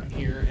behind the curtain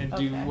here and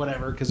do Okay.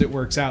 whatever because it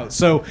works out.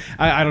 So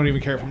I don't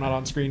even care if I'm not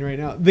on screen right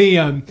now.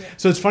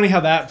 So it's funny how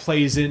that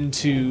plays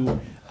into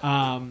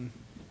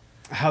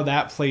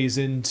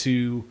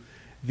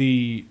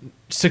the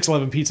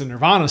 611 Pizza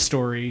Nirvana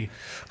story.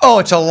 Oh,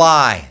 it's a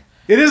lie.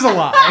 It is a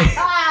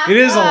lie. It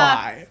is a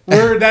lie.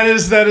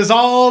 That is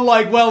all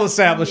like well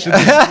established at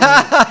this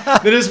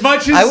point. That as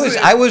much as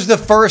I was the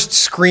first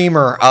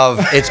screamer of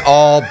it's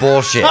all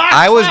bullshit.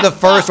 I was the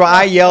first one.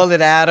 I yelled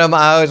at Adam.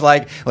 I was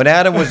like, when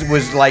Adam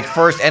was like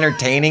first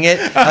entertaining it,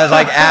 I was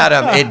like,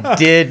 Adam, it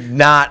did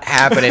not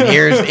happen. And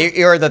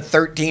here are the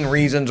 13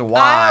 reasons why.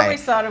 I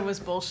always thought it was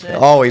bullshit.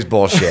 Always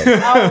bullshit.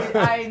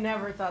 I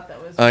never thought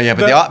that was. Oh yeah,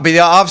 but the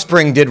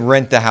Offspring did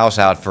rent the house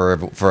out for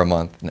a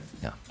month. No.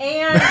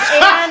 And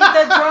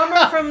the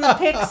drummer from the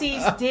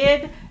Pixies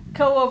did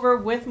go over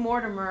with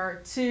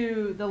Mortimer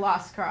to the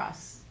Lost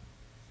Cross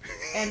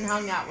and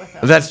hung out with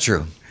them. That's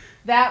true.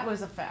 That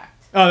was a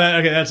fact. Oh,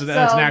 that's an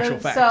actual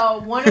fact. So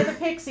one of the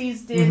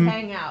Pixies did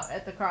hang out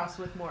at the cross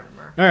with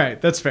Mortimer. All right,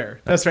 that's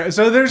fair. That's fair.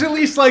 So there's at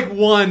least like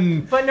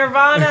one. But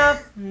Nirvana,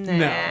 nah.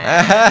 No.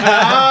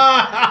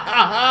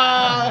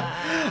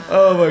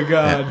 Oh my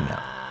God.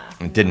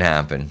 No, it didn't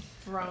happen.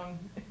 Wrong.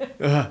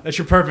 That's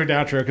your perfect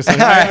outro, because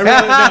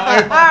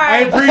I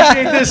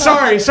appreciate this.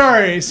 Sorry.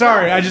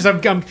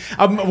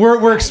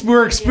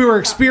 We're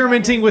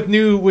experimenting with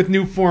new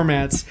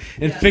formats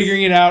and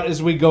figuring it out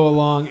as we go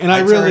along. And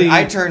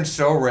I turned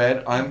so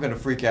red. I'm gonna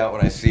freak out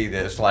when I see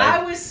this. Like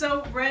I was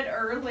so red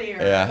earlier.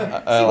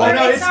 Yeah.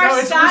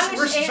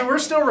 We're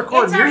still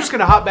recording. You're just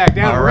gonna hop back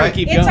down. All We're right. gonna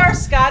keep It's going. our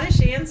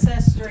Scottish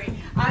ancestry.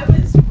 I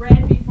was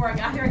red before I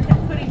got here. I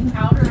kept putting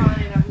powder on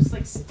it. I was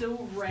like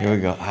still red. Here we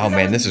go. Oh, 'Cause I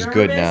man, was this is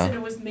good nervous now. And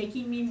it was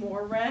making me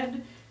more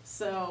red.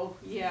 So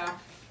yeah,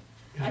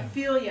 I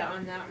feel you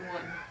on that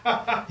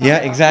one. Yeah,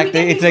 exactly.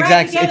 We can It's be red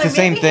exact. together. It's the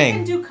same Maybe thing.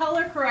 We can do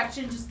color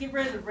correction. Just get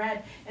rid of the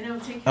red, and it'll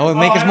take. It'll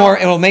make us more.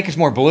 It'll make us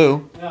more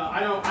blue. No, I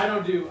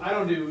don't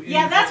do.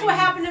 Yeah, that's what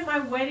happened at my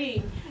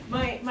wedding.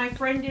 My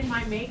friend did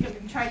my makeup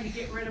and tried to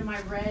get rid of my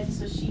red,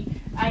 so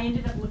I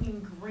ended up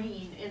looking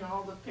green in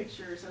all the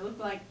pictures. I looked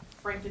like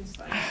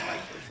Frankenstein's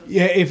wife or something.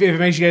 Yeah, if it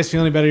makes you guys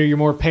feel any better, you're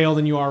more pale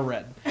than you are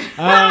red.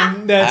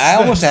 I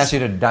almost asked you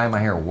to dye my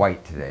hair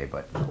white today,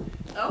 but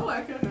Oh,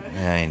 I couldn't.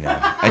 I know.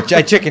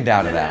 I chickened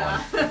out of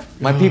that one.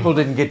 My people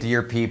didn't get to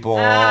your people.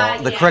 The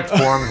yeah. correct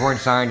forms weren't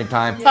signed in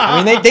time.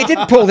 I mean, they did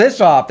pull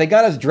this off. They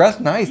got us dressed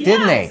nice,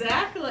 didn't they?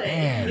 Exactly.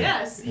 Man.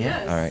 Yes.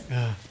 Yeah. All right.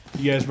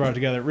 You guys brought it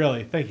together.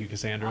 Really, thank you,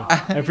 Cassandra.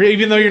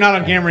 Even though you're not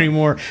on camera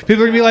anymore,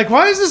 people are gonna be like,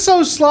 "Why is this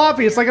so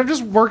sloppy?" It's like I'm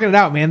just working it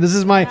out, man. This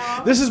is my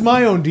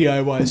own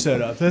DIY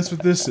setup. That's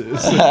what this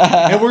is.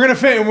 And we're gonna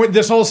film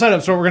this whole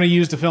setup. So we're gonna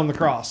use to film the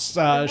Cross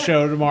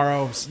show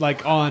tomorrow,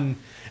 like on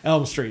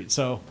Elm Street.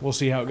 So we'll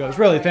see how it goes.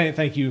 Really,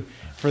 thank you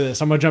for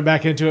this. I'm gonna jump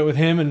back into it with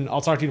him, and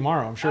I'll talk to you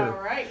tomorrow. I'm sure.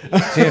 All right.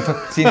 See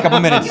you in a couple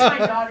minutes. Get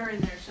my daughter in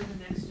there. She's the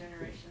next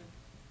generation.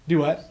 Do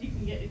what? You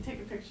can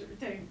take a picture.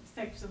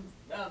 Take some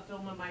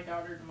film of my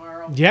daughter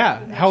tomorrow.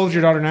 Yeah. How old's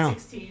your daughter now?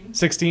 16.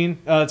 16.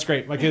 That's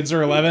great. My kids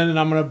are 11, and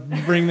I'm gonna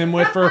bring them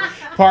with for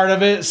part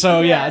of it. So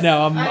yeah, Yes.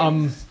 no,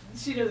 I'm.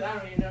 She does. I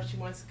don't even know if she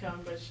wants to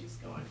come, but she's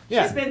going.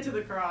 Yeah. She's been to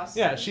the cross.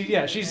 Yeah, she's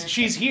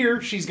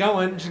here. She's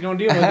going. She's going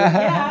to deal with it.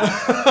 Yeah.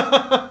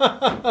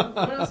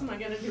 What else am I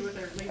gonna do with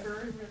her? Leave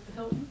her at the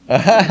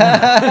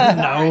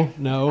Hilton?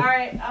 No. All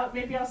right.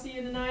 Maybe I'll see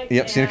you tonight.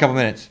 Yep. See you in a couple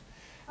minutes.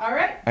 All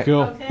right.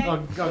 Cool. Okay. I'll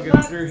Good get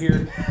luck. through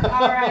here. All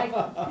right. It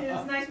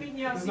was nice meeting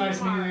you. I'll It's see nice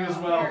you meeting tomorrow. you as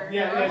well. Or-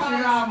 Yeah, or she's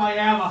hug. not my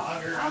I'm a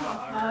hugger. I'm a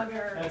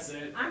hugger. That's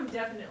it. I'm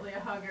definitely a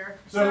hugger.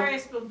 So- Sorry I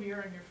spilled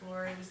beer on your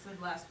floor. It was the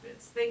last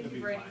bits. Thank That'd you,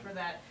 be Brady, fine. for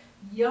that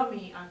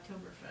yummy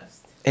Oktoberfest.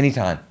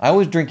 Anytime. I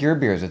always drink your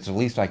beers. It's the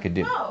least I could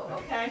do. Oh,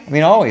 okay. I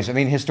mean, always. I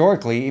mean,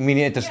 historically. I mean,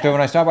 at the store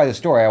when I stop by the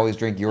store, I always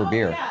drink your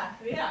beer.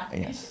 Yeah.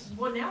 Yes.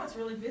 Well, now it's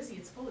really busy.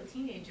 It's full of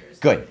teenagers.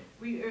 Good.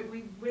 We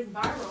went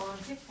viral on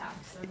TikTok,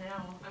 so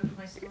now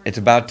my story. It's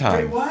about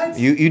time. Wait, what?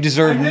 You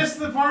deserve. I missed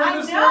the part I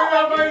of the know. story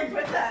I about didn't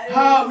my. put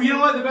that. You know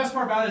what? The best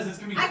part about it is it's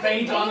gonna be I can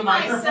faint pay on the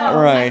myself.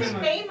 microphone. Right. I can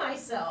pay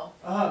myself.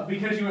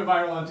 Because you went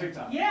viral on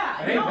TikTok. Yeah.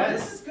 Hey, no,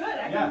 that's- this is good.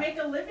 I yeah. can make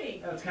a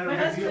living. That's kind My of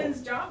a big deal.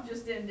 husband's job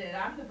just ended.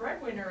 I'm the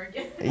breadwinner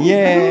again.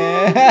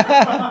 Yeah.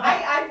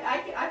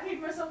 I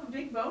paid myself a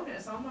big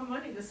bonus. All my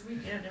money this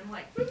weekend. I'm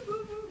like, boop,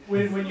 boop, boop.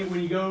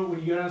 When you go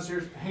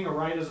downstairs, hang a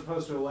right as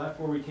opposed to a left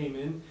where we came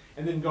in,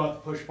 and then go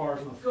out the push bars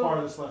on the Go-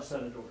 farthest left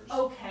set of doors.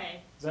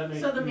 Okay. Does that make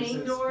So the any main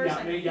sense? doors, Yeah,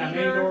 like main, the yeah, main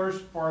theater,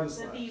 doors, farthest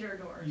The left. theater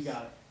doors. You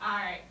got it. All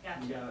right.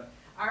 Gotcha. You got it.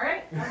 All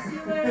right. I'll see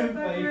you later, Thank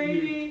Buck you.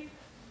 Brady.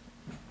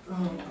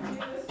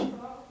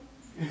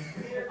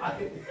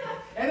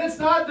 And it's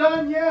not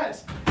done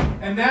yet.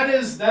 And that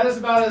is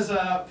about as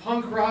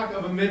punk rock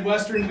of a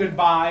Midwestern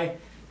goodbye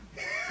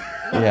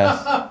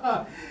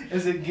Yes.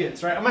 as it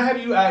gets, right? I'm gonna have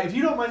you, if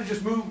you don't mind,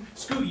 just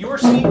scoot your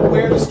seat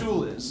where the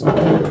stool is,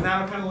 and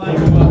that'll kind of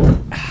line you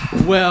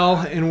up. Well,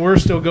 and we're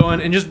still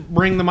going, and just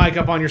bring the mic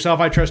up on yourself.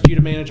 I trust you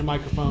to manage a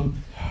microphone.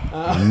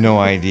 No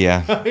idea.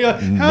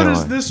 How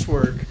does this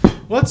work?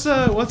 What's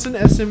an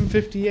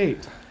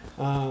SM58?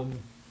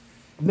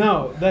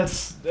 No,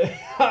 that's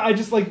I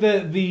just like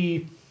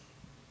the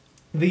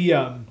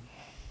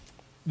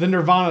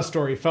Nirvana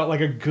story felt like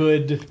a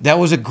good. That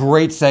was a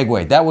great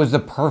segue. That was the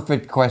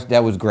perfect question.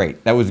 That was great.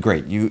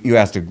 You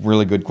asked a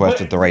really good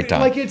question at the right time.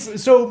 Like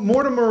it's so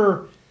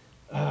Mortimer.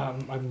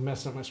 I'm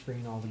messing up my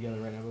screen altogether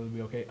right now, but it'll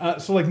be okay.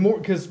 So like more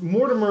because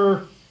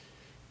Mortimer,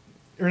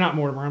 or not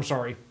Mortimer, I'm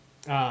sorry,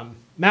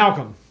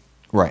 Malcolm.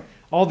 Right.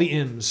 All the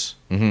M's.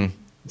 Mm-hmm.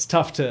 It's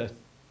tough to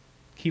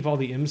keep all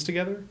the M's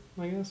together.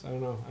 I guess I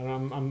don't know.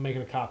 I'm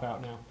making a cop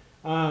out now.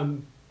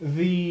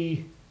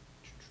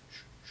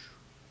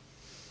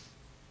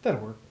 That'll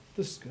work.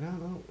 This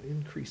I'll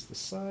increase the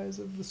size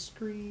of the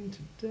screen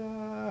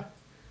to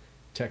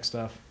tech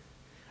stuff.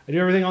 I do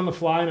everything on the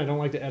fly, and I don't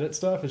like to edit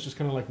stuff. It's just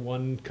kind of like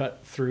one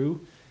cut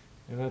through,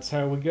 and that's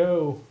how we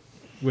go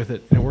with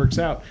it, and it works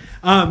out.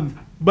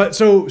 But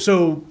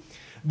so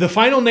the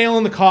final nail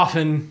in the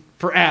coffin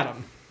for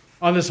Adam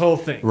on this whole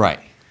thing, Right.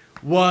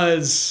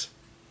 was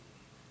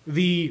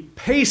the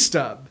pay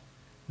stub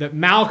that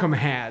Malcolm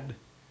had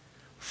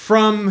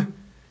from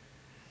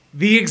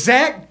the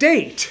exact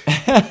date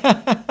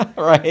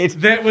Right.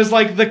 that was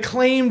like the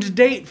claimed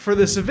date for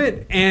this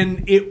event,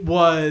 and he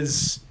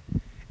was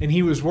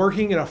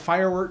working at a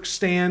fireworks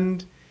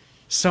stand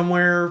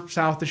somewhere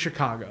south of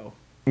Chicago.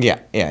 Yeah.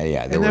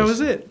 And that was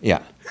it.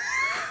 Yeah.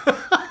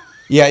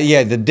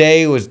 Yeah. The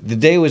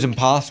day was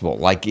impossible.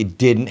 Like, it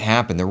didn't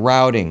happen. The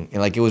routing,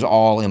 like, it was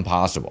all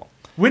impossible.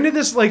 When did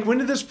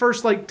this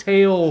first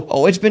tale?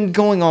 Oh, it's been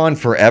going on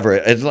forever.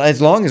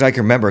 As long as I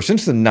can remember,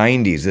 since the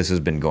 90s, this has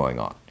been going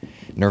on.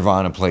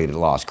 Nirvana played at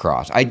Lost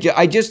Cross.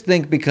 I just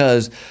think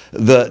because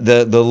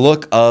the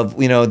look of,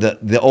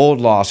 the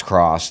old Lost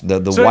Cross, the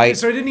white.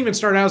 So it didn't even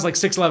start out as like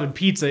 611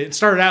 Pizza. It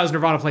started out as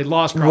Nirvana played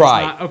Lost Cross.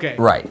 Right. Okay.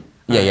 Right.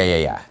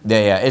 Yeah.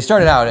 It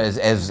started out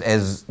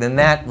as then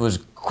that was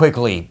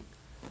quickly,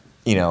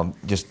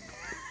 just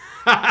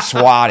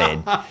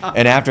swatted,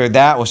 and after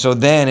that was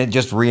then it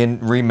just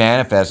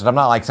remanifested. I'm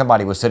not like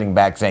somebody was sitting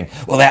back saying,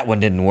 well, that one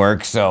didn't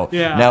work, so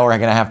now we're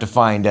gonna have to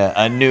find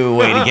a new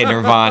way to get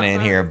Nirvana in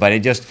here. But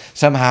it just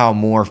somehow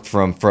morphed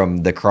from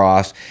the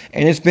Cross,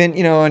 and it's been,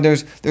 and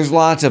there's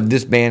lots of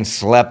this band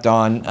slept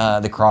on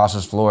the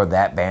Cross's floor,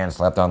 that band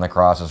slept on the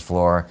Cross's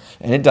floor,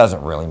 and it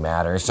doesn't really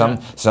matter.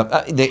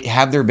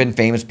 Have there been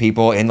famous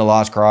people in the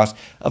Lost Cross?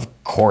 Of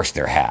course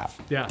there have.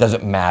 Yeah. Does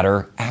it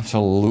matter?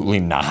 Absolutely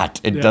not.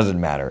 It doesn't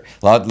matter.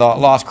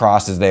 Lost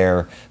Cross is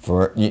there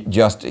for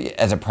just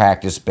as a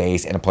practice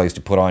space and a place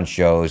to put on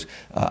shows,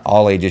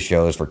 all ages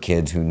shows for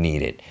kids who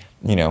need it.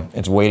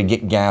 It's a way to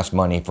get gas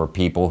money for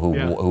people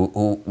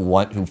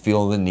who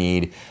feel the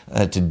need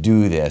to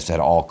do this at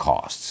all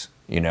costs.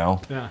 Yeah.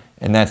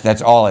 And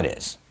that's all it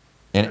is.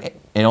 And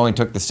it only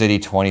took the city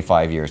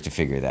 25 years to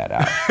figure that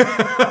out.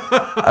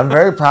 I'm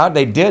very proud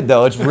they did,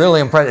 though. It's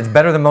really impressive. It's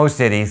better than most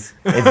cities.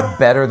 It's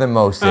better than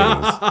most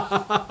cities.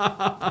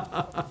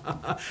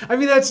 I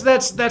mean, that's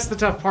the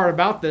tough part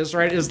about this,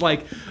 right? Is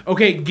like,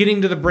 okay,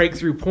 getting to the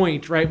breakthrough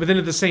point, right? But then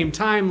at the same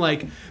time,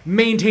 like,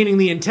 maintaining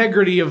the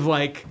integrity of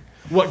like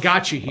what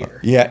got you here.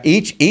 Yeah,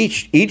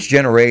 each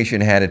generation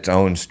had its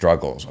own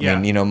struggles. I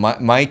mean,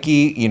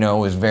 Mikey,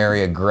 was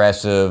very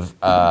aggressive.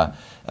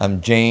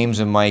 James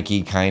and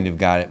Mikey kind of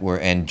got it,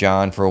 and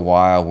John for a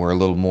while were a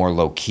little more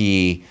low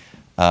key.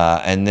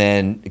 And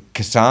then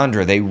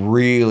Cassandra, they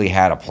really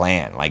had a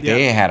plan.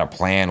 They had a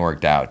plan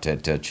worked out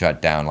to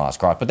shut down Lost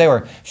Cross, but they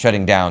were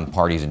shutting down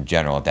parties in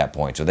general at that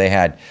point. So they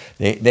had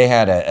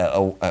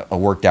a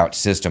worked out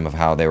system of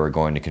how they were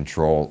going to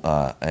control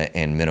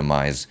and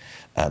minimize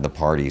the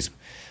parties.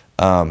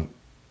 And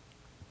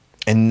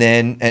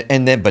then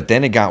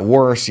it got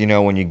worse,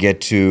 when you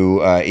get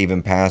to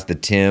even past the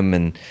Tim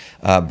and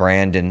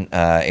Brandon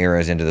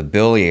eras into the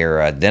Billy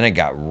era. Then it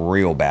got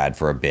real bad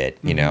for a bit,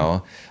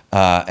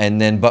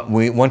 But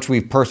once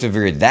we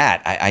persevered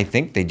that, I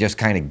think they just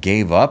kind of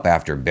gave up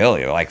after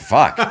Billy. They're like,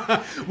 fuck.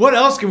 What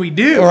else can we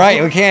do?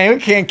 Right, we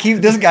can't keep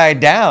this guy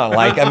down.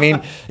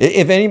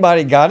 If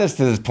anybody got us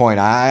to this point,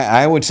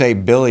 I would say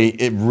Billy.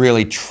 It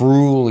really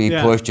truly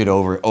pushed it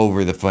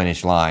over the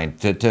finish line.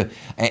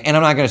 And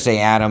I'm not going to say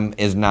Adam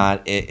is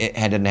not.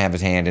 Didn't have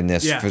his hand in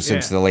this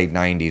since the late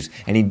 '90s,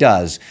 and he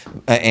does.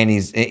 And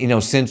he's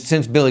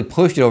since Billy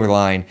pushed it over the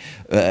line,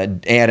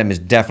 Adam has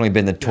definitely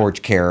been the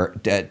torch carrier.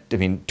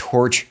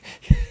 Torch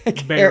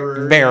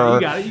bearer. You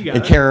got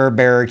it.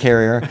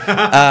 Carrier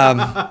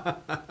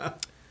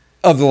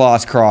of the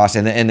Lost Cross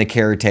and the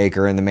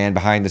caretaker and the man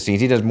behind the scenes.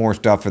 He does more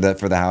stuff for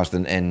the house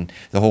and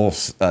the whole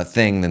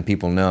thing than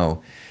people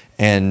know.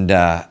 And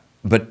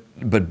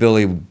but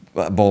Billy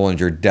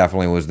Bollinger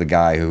definitely was the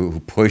guy who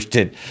pushed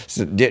it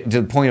to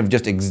the point of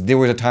there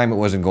was a time it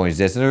wasn't going to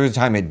exist, and there was a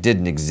time it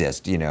didn't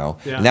exist, And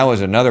that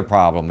was another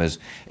problem is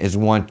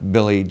once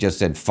Billy just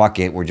said, fuck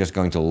it, we're just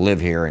going to live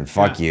here and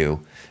fuck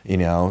you. We're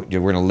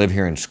going to live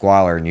here in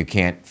squalor and you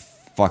can't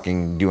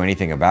fucking do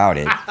anything about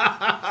it.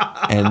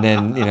 And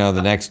then,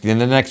 the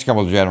next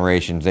couple of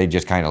generations, they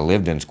just kind of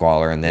lived in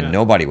squalor, and then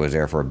nobody was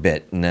there for a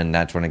bit, and then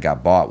that's when it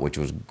got bought, which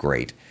was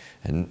great.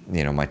 And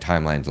my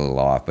timeline's a little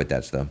off, but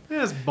that's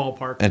it's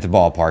ballpark. That's the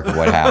ballpark of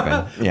what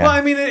happened. Yeah. Well,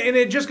 I mean, and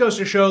it just goes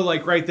to show,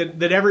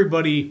 that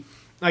everybody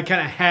kind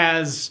of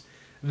has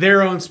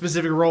their own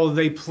specific role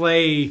they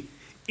play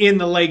in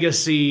the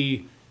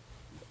legacy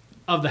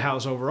of the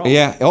house overall.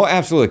 Yeah. Oh,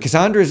 absolutely.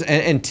 Cassandra's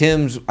and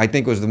Tim's, I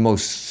think, was the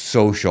most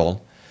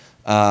social.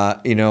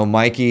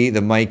 Mikey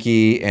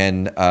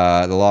and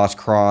the Lost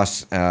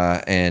Cross,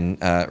 and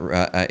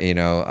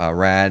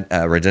Rad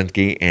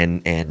Radzensky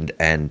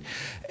and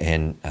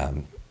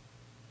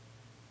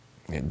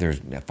there's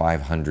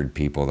 500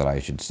 people that I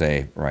should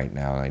say right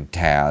now, and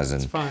Taz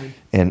It's fine.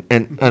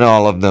 and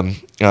all of them.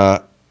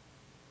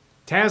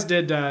 Taz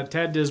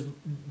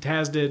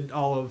did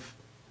all of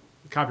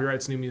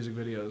Copyright's new music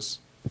videos.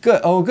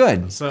 Good. Oh,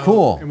 good. So,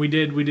 cool. And we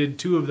did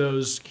 2 of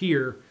those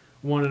here.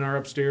 One in our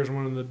upstairs,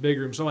 one in the big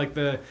room. So like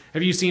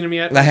have you seen them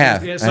yet? I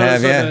have. Yeah. I have.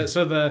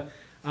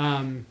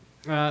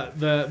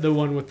 The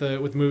one with the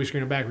movie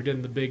screen in the back we did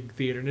in the big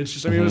theater, and it's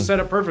just it was set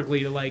up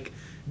perfectly to like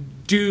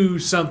do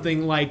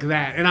something like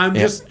that. And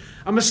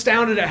I'm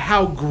astounded at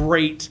how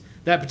great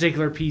that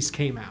particular piece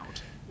came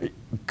out.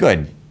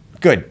 Good.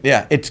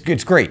 Yeah,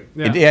 it's great.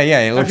 Yeah. It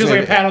It feels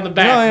like a pat on the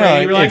back. No,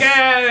 Right? You're like,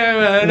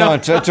 no,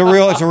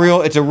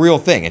 it's a real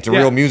thing. It's a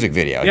real music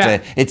video.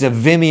 It's a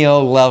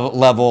Vimeo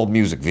level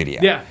music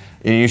video. Yeah.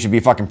 You should be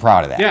fucking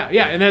proud of that.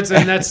 Yeah, and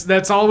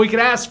that's all we could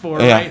ask for,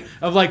 right?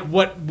 Of like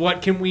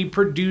what can we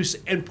produce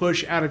and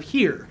push out of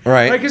here,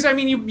 right? Because I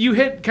mean, you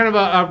hit kind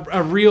of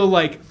a real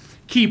like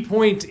key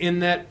point in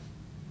that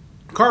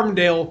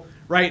Carbondale,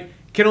 right,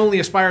 can only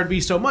aspire to be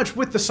so much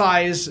with the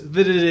size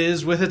that it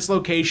is, with its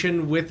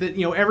location, with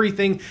it,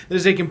 everything that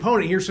is a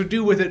component here. So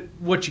do with it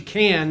what you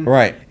can,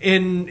 right?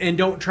 And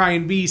don't try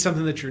and be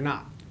something that you're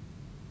not.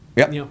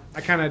 Yep.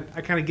 I kind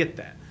of get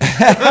that.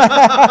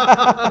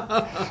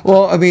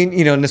 Well, I mean,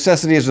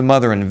 necessity is the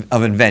mother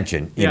of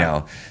invention. You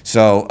know,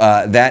 so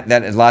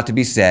that is a lot to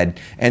be said.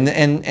 And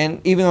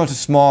even though it's a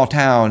small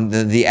town,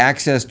 the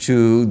access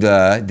to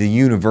the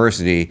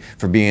university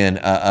for being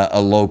a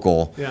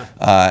local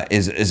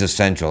is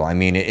essential. I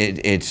mean,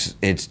 it's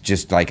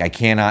just like I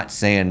cannot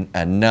say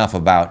enough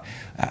about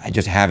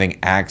just having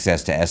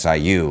access to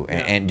SIU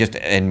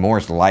and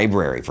Morse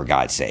Library, for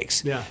God's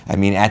sakes. Yeah. I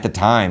mean, at the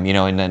time,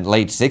 in the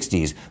late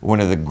 '60s, one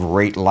of the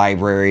great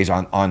libraries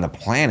on the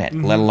planet,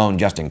 let alone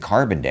just in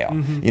Carbondale.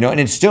 And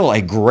it's still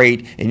a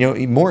great.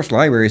 Morse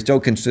Library is still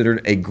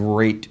considered a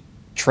great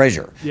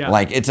treasure. Yeah.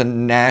 Like it's a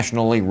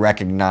nationally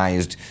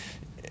recognized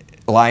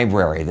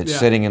library that's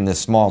sitting in this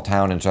small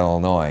town in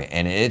Illinois,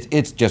 and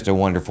it's just a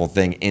wonderful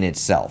thing in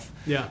itself.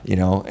 Yeah.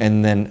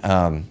 And then.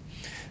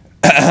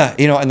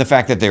 And the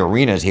fact that the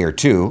arena is here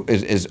too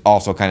is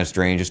also kind of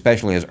strange,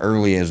 especially as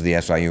early as the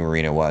SIU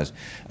arena was.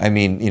 I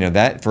mean,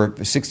 that for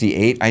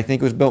 '68, I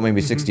think it was built, maybe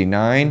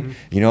 '69.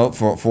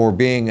 For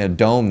being a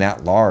dome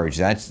that large,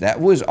 that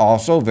was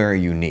also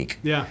very unique.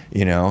 Yeah.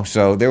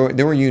 So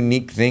there were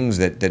unique things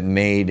that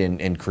made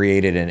and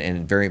created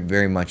and very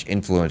very much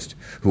influenced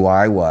who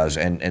I was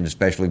and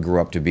especially grew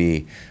up to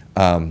be.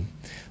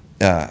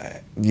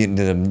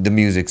 The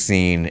music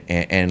scene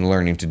and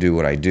learning to do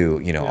what I do,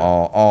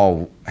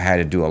 all had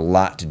to do a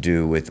lot to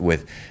do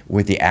with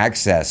the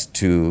access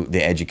to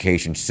the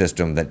education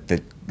system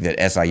that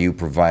SIU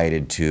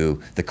provided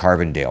to the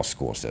Carbondale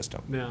school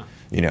system.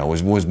 Yeah.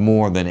 Was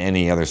more than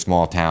any other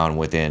small town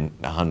within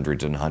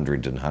hundreds and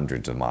hundreds and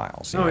hundreds of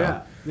miles.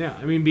 Yeah.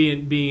 I mean,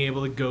 being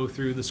able to go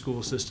through the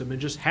school system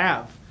and just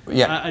have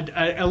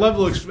a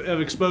level of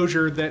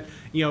exposure that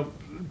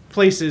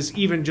places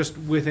even just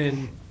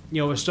within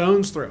a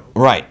stone's throw.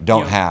 Right.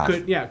 Don't have.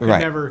 Could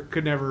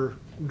never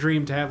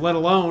dream to have. Let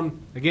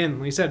alone, again,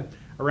 like you said,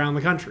 around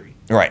the country.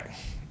 Right.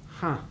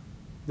 Huh.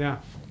 Yeah.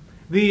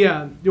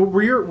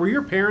 Were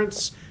your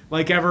parents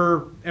like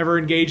ever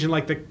engaged in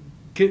like the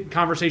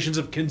conversations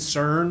of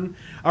concern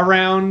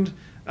around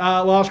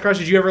Lost Cross?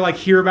 Did you ever like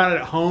hear about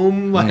it at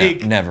home?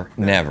 Like never.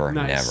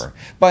 Nice.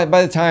 By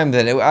the time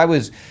that I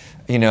was,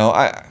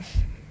 no.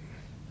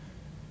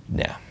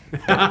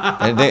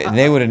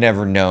 they would have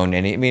never known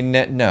any. I mean,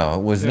 no,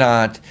 it was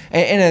not.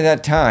 And at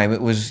that time,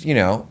 it was,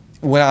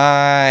 when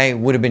I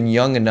would have been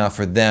young enough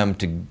for them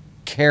to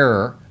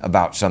care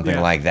about something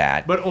like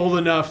that. But old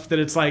enough that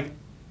it's like,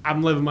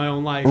 I'm living my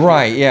own life.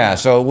 Right, yeah,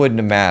 so it wouldn't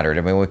have mattered.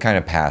 I mean, we're kind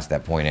of past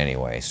that point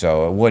anyway,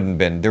 so it wouldn't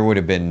been, there would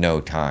have been no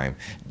time.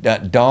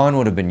 Dawn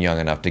would have been young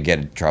enough to get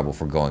in trouble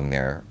for going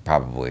there,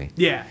 probably.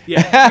 Yeah.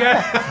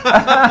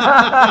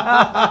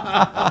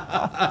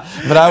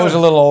 But I was a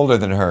little older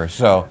than her,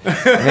 so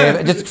I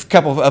mean, just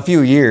a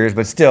few years,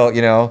 but still,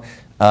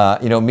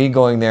 me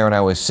going there when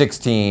I was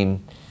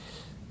 16.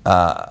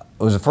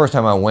 It was the first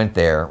time I went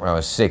there when I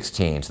was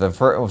 16.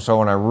 So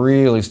when I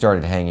really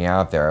started hanging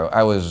out there,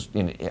 I was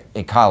in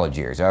college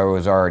years. I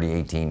was already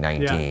 18,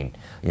 19.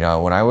 Yeah.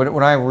 When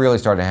I really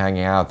started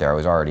hanging out there, I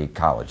was already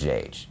college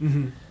age.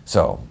 Mm-hmm.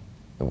 So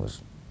it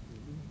was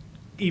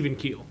even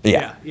keel.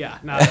 Yeah.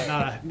 Not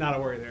a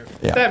worry there.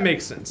 Yeah. That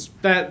makes sense.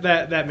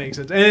 That makes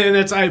sense. And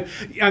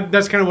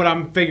that's kind of what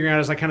I'm figuring out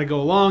as I kind of go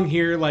along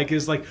here. Like,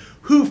 is like,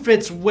 who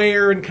fits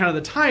where and kind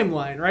of the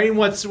timeline, right? And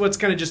what's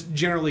kind of just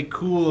generally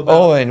cool about.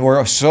 Oh, and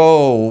we're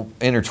so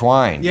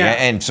intertwined, Yeah.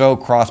 and so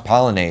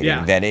cross-pollinating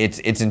Yeah. that it's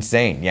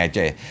insane. Yeah,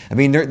 Jay. I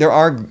mean, there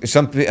are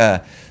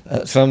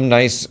some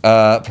nice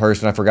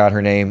person, I forgot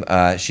her name.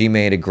 She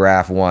made a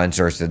graph once,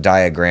 or it's a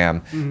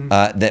diagram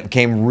that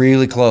came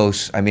really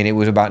close. I mean, it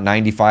was about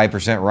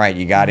 95% right.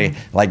 You got to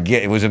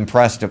it was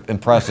impressive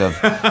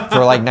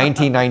for like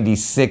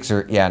 1996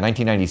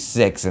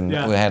 1996, and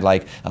Yeah. we had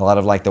like a lot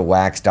of like the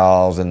wax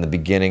dolls and the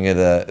beginning of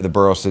the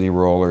Borough City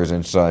Rollers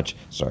and such.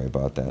 Sorry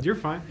about that. You're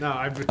fine. No,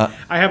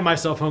 I have my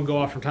cell phone go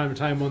off from time to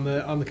time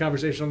on the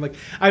conversation. I'm like,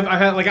 I've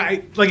had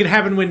like it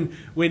happened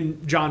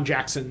when John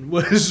Jackson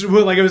was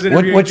like I was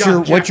interviewing What's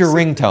John your Jackson.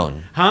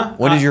 ringtone? Huh?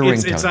 What is your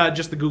It's ringtone?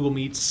 just the Google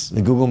Meets.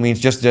 The Google Meets,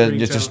 just a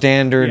Ringtone.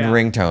 standard Yeah.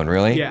 ringtone,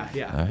 really?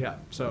 Yeah.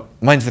 So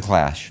Mine's the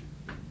Clash,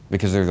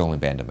 because they're the only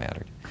band that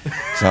mattered.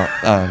 So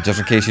just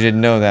in case you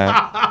didn't know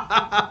that,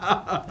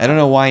 I don't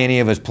know why any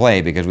of us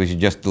play, because we should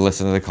just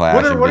listen to the Clash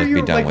what are and just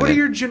your be done with what are it.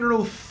 your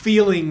general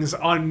feelings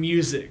on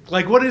music?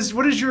 Like what is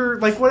your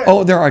like what?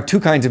 Oh, there are two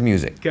kinds of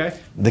music. Okay.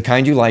 The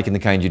kind you like and the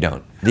kind you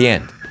don't. The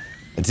end.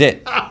 That's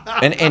it.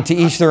 And to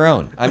each their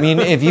own. I mean,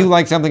 if you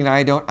like something and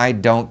I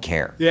don't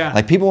care. Yeah.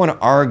 Like people want to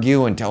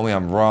argue and tell me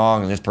I'm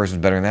wrong and this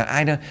person's better than that.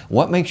 I don't.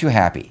 What makes you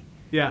happy?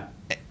 Yeah.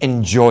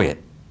 Enjoy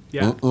it.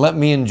 Yeah. Let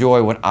me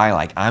enjoy what I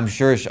like. I'm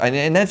sure,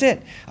 and that's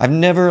it. I've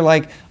never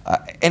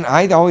and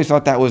I always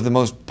thought that was the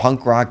most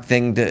punk rock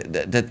thing to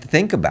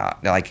think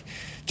about. Like,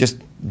 just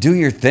do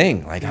your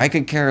thing. Like, I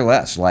could care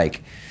less.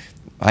 Like,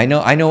 I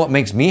know what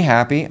makes me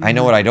happy. I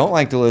know what I don't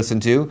like to listen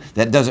to.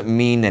 That doesn't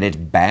mean that it's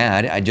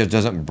bad. It just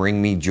doesn't bring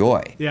me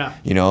joy. Yeah.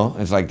 You know,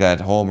 it's like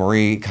that whole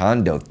Marie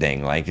Kondo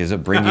thing. Like, does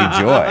it bring you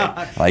joy?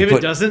 Like, If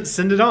it doesn't,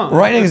 send it on.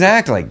 Right,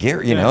 exactly. Throw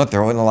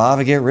it in the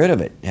lava, get rid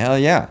of it. Hell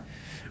yeah.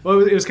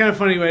 Well, it was kind of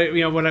funny.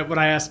 When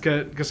I asked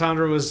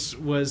Cassandra was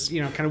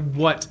kind of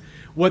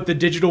what the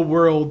digital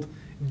world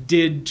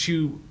did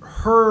to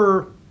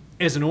her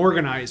as an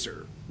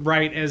organizer,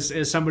 right?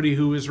 As somebody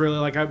who is really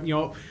like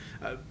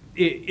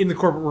in the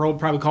corporate world,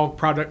 probably called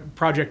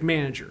project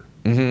manager,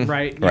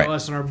 right? Right.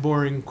 Us in our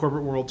boring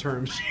corporate world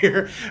terms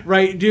here,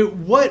 right?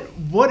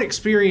 What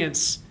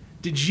experience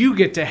did you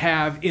get to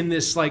have in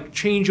this like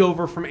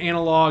changeover from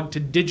analog to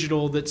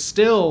digital that's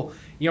still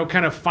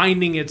kind of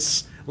finding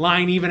its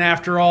line even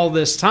after all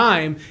this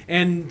time,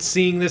 and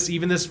seeing this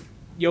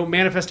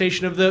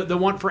manifestation of the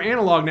want for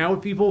analog now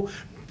with people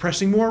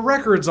pressing more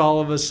records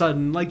all of a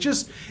sudden, like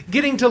just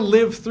getting to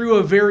live through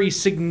a very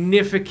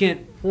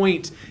significant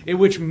point at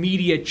which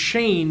media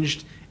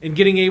changed and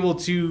getting able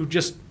to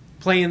just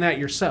play in that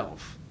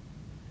yourself.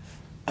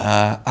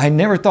 I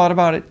never thought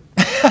about it.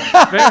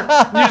 Fair.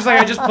 You're just like,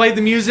 I just played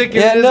the music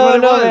and it is what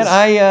it was.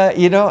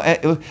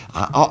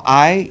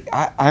 Man,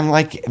 I'm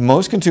like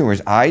most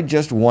consumers. I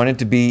just want it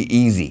to be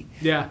easy.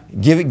 Yeah.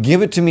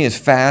 Give it to me as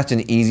fast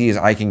and easy as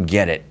I can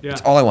get it. Yeah.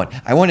 That's all I want.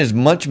 I want as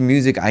much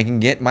music I can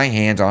get my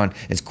hands on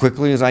as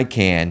quickly as I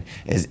can,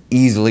 as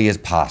easily as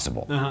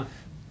possible. Uh-huh.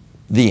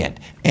 The end.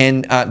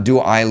 And do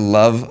I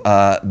love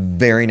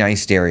very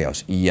nice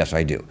stereos? Yes,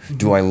 I do. Mm-hmm.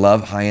 Do I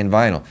love high-end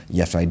vinyl?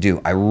 Yes, I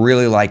do. I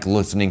really like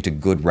listening to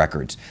good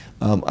records.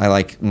 I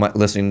like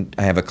listening.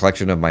 I have a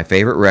collection of my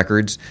favorite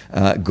records,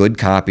 good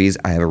copies.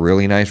 I have a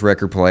really nice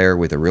record player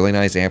with a really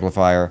nice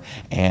amplifier,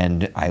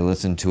 and I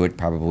listen to it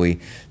probably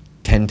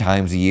 10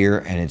 times a year,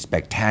 and it's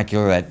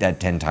spectacular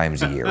that 10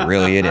 times a year.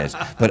 Really, it is.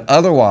 But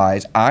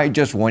otherwise, I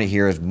just want to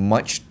hear as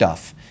much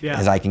stuff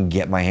as I can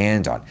get my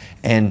hands on.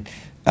 And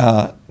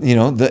the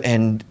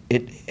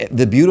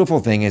beautiful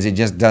thing is it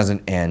just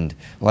doesn't end.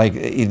 Like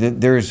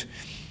there's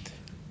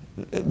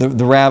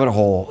the rabbit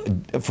hole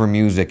for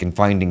music and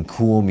finding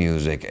cool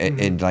music.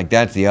 And like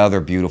that's the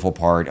other beautiful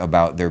part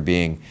about there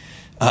being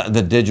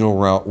the digital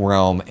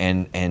realm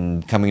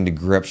and coming to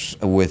grips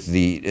with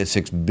the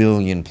 6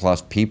 billion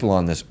plus people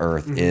on this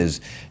earth is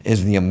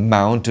the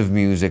amount of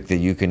music that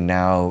you can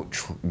now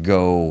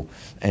go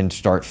and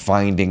start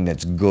finding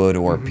that's good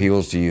or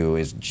appeals to you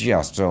is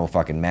just so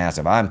fucking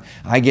massive.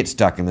 I get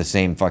stuck in the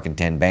same fucking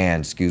 10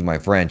 bands, excuse my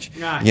French,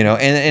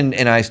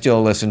 and I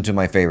still listen to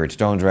my favorite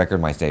Stones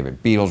record, my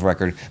favorite Beatles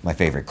record, my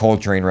favorite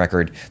Coltrane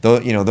record.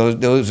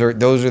 Those are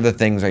the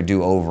things I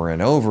do over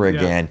and over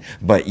again.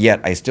 But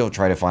yet I still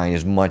try to find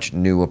as much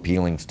new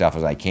appealing stuff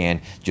as I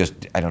can.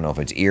 Just I don't know if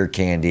it's ear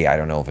candy, I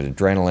don't know if it's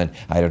adrenaline,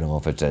 I don't know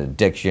if it's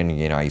addiction.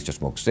 I used to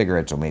smoke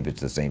cigarettes, so maybe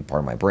it's the same part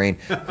of my brain.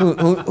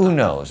 Who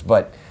knows?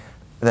 But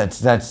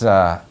that's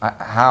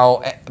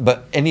how.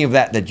 But any of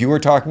that you were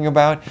talking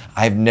about,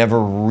 I've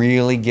never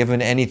really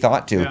given any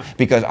thought to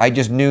because I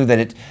just knew that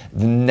it's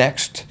the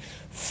next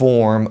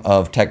form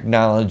of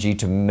technology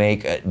to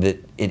make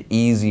it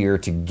easier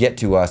to get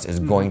to us is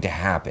going to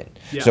happen.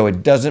 So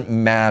it doesn't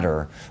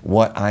matter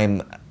what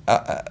I'm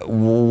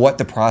what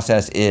the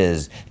process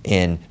is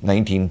in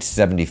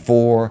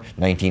 1974,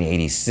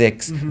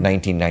 1986,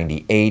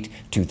 1998,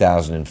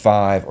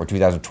 2005, or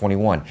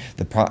 2021.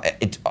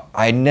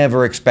 I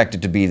never expect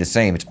it to be the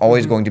same. It's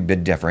always going to be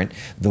different.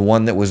 The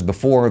one that was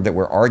before that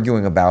we're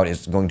arguing about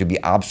is going to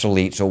be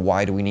obsolete, so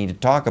why do we need to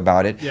talk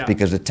about it? Yeah.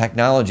 Because the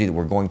technology that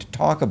we're going to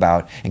talk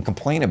about and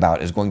complain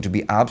about is going to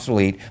be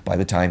obsolete by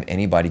the time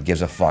anybody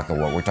gives a fuck of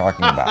what we're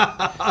talking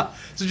about.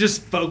 So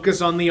just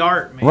focus on the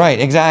art, man. Right,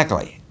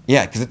 exactly.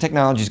 Yeah, because the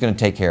technology is going to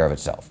take care of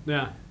itself.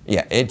 Yeah.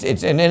 Yeah, and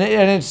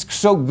it's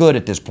so good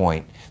at this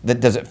point that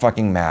does it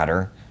fucking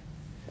matter?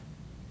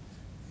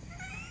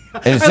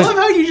 And it's I just, love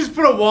how you just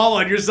put a wall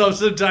on yourself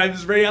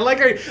sometimes, Ray. I like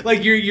how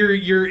like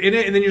you're in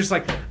it, and then you're just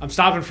like, I'm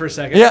stopping for a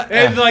second. Yeah.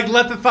 And like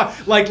let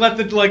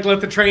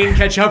the train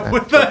catch up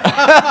with the.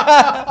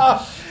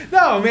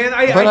 No, man.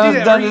 I do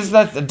that.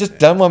 that's just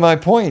done with my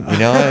point. You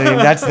know, I mean,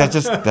 that's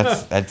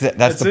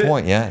the it.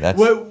 point. Yeah, that's.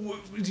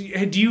 What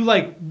do you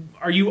like?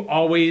 Are you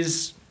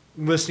always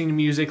listening to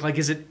music? Like,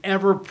 is it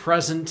ever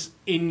present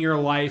in your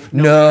life?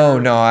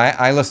 No,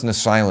 I listen to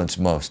silence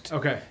most.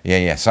 Okay.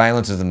 Yeah,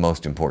 silence is the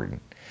most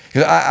important.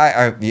 Because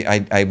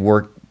I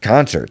work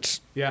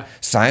concerts. Yeah.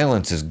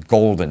 Silence is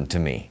golden to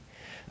me.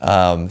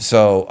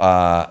 So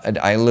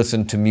I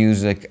listen to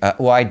music.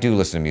 Well, I do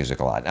listen to music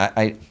a lot.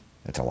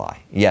 That's a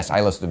lie. Yes,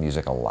 I listen to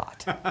music a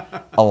lot.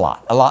 A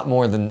lot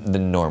more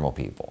than normal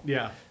people.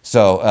 Yeah.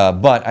 So,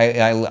 but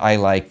I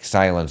like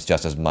silence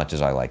just as much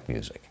as I like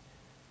music.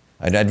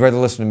 I'd rather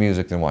listen to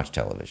music than watch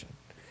television.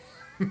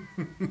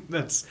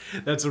 That's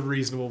a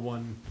reasonable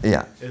one.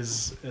 Yeah.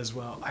 As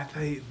well. I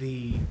think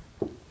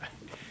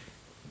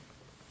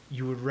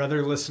you would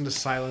rather listen to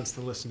silence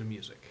than listen to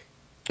music.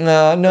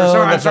 No, I'm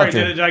that's sorry. not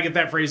true. Did I get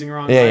that phrasing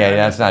wrong? Yeah,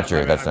 that's not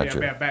true. That's not true.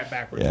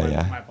 Backwards.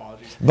 Yeah. My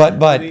apologies.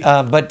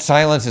 But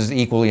silence is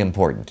equally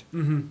important.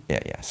 Mm-hmm.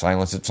 Yeah.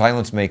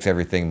 Silence makes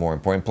everything more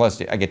important.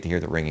 Plus, I get to hear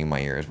the ringing in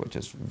my ears, which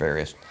is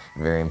very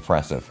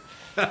impressive.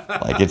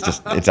 Like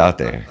it's out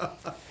there.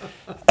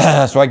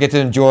 So I get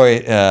to enjoy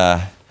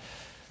that.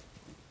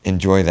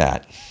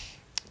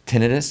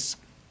 Tinnitus.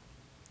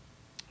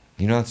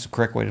 You know that's the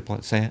correct way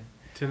to say it.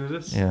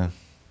 Tinnitus. Yeah.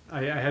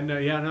 I had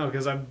no,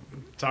 because I've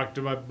talked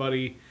to my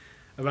buddy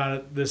about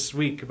it this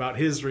week, about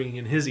his ringing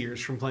in his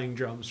ears from playing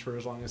drums for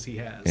as long as he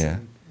has. Yeah,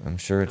 And, I'm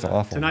sure it's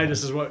awful.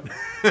 tinnitus is what.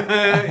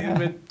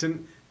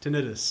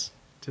 Tinnitus.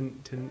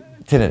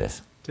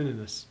 Tinnitus.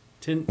 Tinnitus.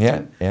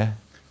 Yeah.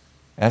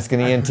 Ask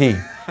an ENT.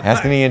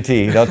 Ask an ENT.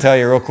 They'll tell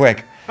you real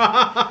quick.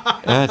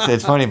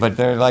 It's funny, but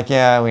they're like,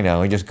 yeah, we know.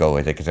 We just go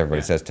with it because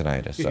everybody says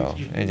tinnitus. So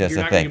it's just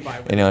You're a not thing. gonna get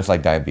by with You know, it's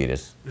like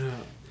diabetes. Yeah.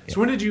 So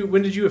when did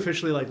you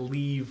officially like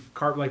leave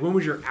Carb? Like when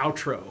was your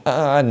outro?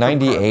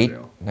 98.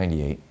 Carbondale?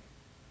 98.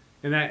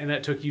 And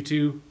that took you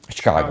to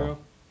Chicago.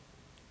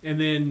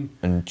 And then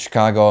In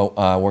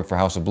Chicago, worked for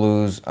House of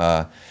Blues.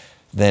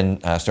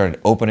 Then started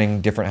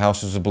opening different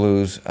houses of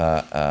blues.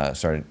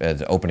 Started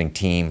as an opening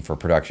team for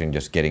production,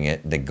 just getting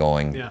it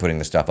going, Yeah. putting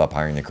the stuff up,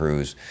 hiring the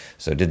crews.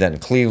 So did that in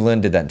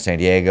Cleveland, did that in San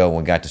Diego. When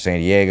we got to San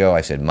Diego, I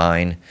said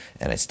mine,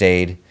 and I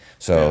stayed.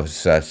 So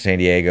San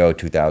Diego,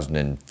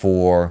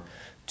 2004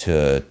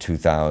 to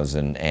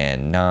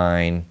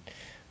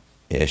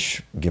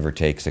 2009-ish, give or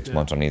take 6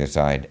 months on either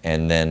side.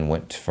 And then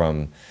went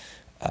from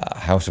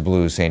House of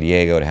Blues San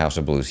Diego to House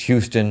of Blues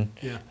Houston,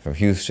 from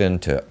Houston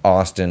to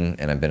Austin,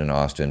 and I've been in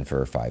Austin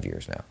for 5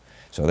 years now.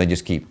 So they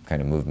just keep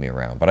kind of moving me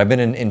around. But I've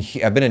been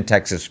in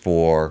Texas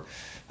for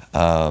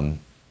 14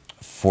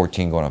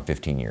 going on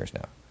 15 years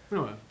now.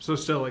 Oh, so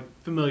still like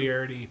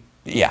familiarity.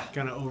 Yeah.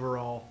 Kind of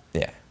overall.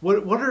 Yeah.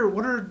 What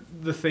are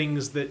the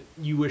things that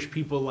you wish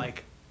people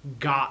like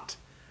got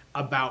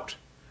about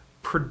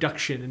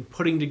production and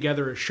putting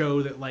together a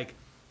show that like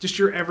just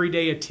your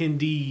everyday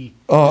attendee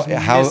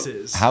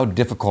misses? How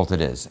difficult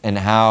it is, and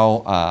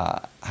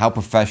how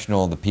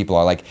professional the people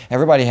are. Like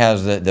everybody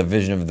has the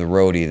vision of the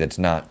roadie that's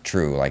not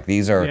true. Like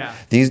these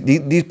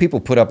people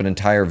put up an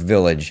entire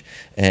village,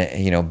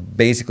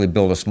 basically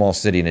build a small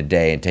city in a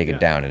day and take it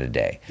down in a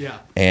day,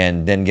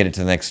 and then get it to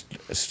the next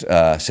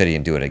city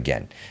and do it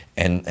again,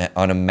 and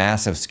on a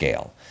massive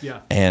scale.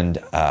 And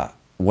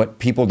what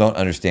people don't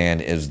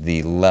understand is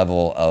the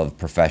level of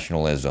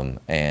professionalism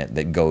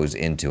that goes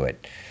into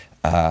it.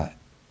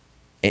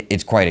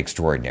 It's quite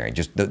extraordinary.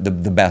 Just the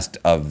best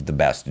of the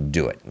best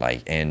do it.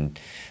 And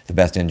the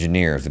best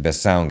engineers, the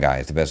best sound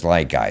guys, the best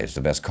light guys,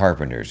 the best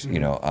carpenters,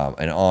 and on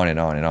and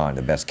on and on.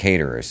 The best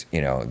caterers,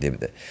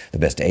 the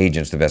best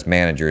agents, the best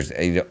managers.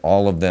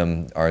 All of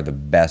them are the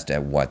best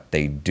at what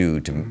they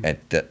do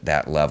at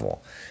that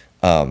level.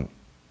 And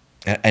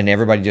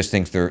everybody just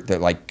thinks they're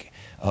like,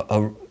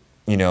 I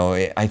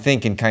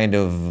think in kind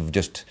of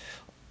just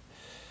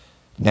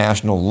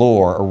national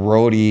lore, a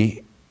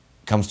roadie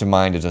comes to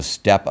mind as a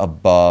step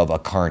above a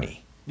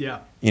carny. Yeah.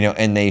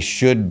 And they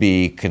should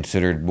be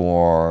considered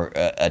more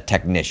a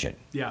technician.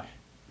 Yeah.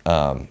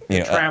 A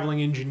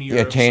traveling engineer.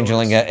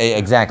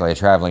 Exactly, a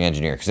traveling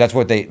engineer, because that's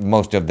what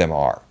most of them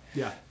are.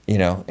 Yeah. You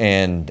know,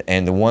 and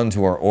the ones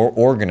who are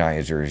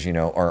organizers, you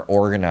know, are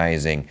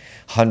organizing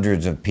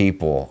hundreds of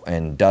people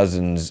and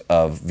dozens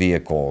of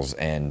vehicles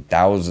and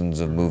thousands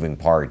of moving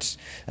parts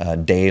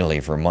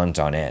daily for months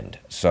on end.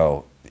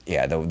 So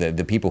yeah,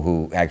 the people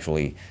who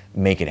actually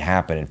make it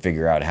happen and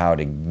figure out how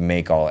to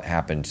make all it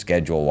happen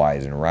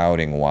schedule-wise and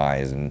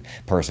routing-wise and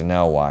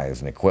personnel-wise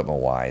and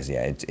equipment-wise,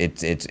 yeah,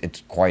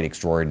 it's quite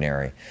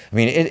extraordinary. I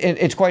mean,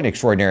 it's quite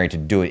extraordinary to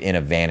do it in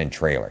a van and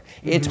trailer.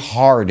 It's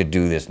hard to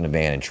do this in a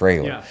van and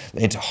trailer. Yeah.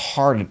 It's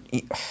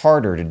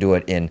harder to do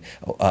it in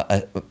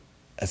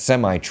a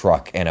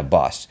semi-truck and a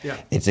bus. Yeah.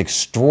 It's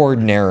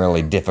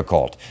extraordinarily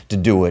difficult to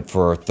do it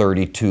for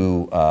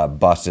 32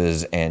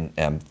 buses and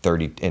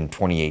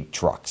 28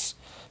 trucks.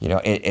 You know,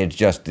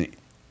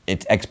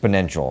 it's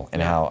exponential in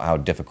how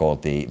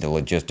difficult the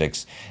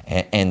logistics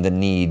and the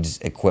needs,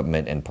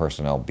 equipment, and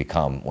personnel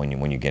become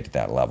when you get to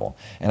that level.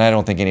 And I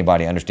don't think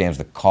anybody understands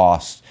the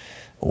costs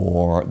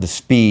or the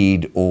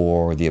speed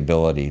or the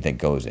ability that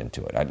goes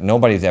into it.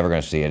 Nobody's ever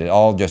going to see it. It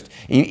all just,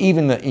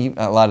 even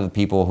a lot of the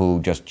people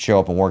who just show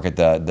up and work at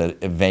the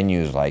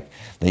venues, like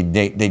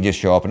they just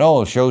show up and, oh,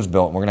 the show's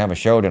built, and we're going to have a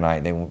show tonight.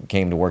 They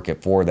came to work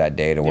at 4 that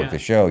day to work the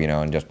show, you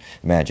know, and just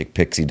magic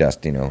pixie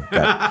dust, you know,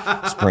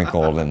 got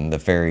sprinkled, and the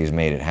fairies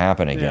made it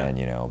happen again,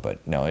 you know. But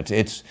no,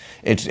 it's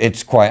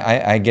quite.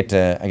 I get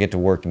to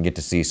work and get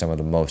to see some of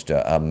the most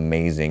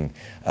amazing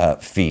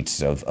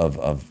feats of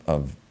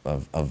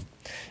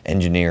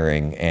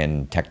engineering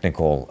and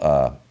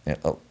technical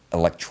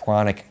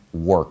electronic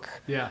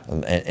work,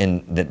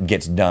 and that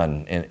gets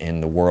done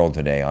in the world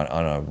today on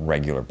a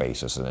regular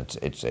basis, and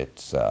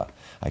it's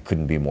I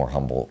couldn't be more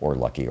humble or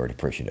lucky or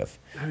appreciative.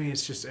 I mean,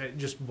 it's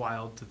just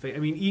wild to think. I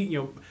mean, you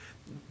know,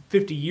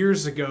 50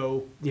 years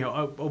ago, you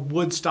know, a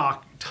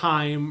Woodstock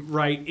time,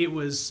 right? It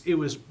was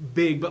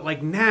big, but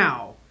like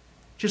now,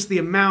 just the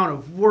amount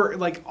of work,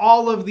 like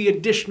all of the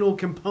additional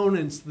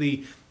components,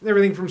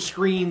 everything from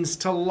screens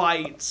to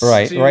lights.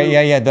 Right.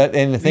 Yeah.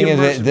 And the thing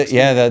is,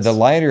 the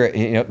lighter,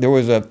 you know, there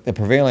was a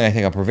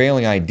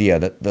prevailing idea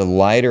that the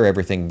lighter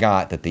everything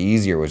got, that the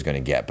easier it was going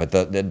to get. But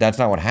that's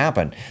not what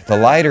happened. The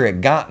lighter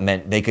it got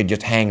meant they could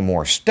just hang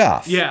more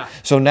stuff. Yeah.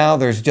 So now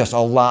there's just a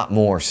lot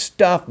more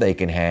stuff they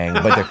can hang,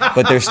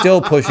 but they're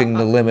still pushing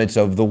the limits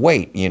of the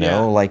weight. You know, Yeah.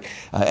 like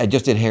I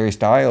just did Harry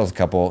Styles a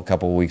couple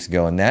of weeks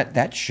ago, and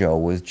that show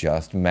was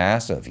just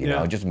massive. You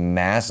know, just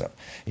massive.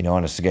 You know,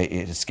 on a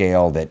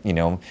scale that, you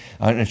know.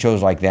 On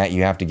shows like that,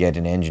 you have to get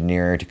an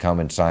engineer to come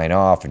and sign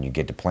off, and you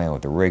get to plan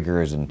with the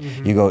riggers, and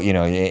you go, you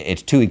know,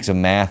 it's 2 weeks of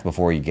math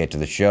before you get to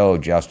the show,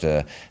 just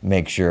to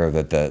make sure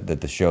that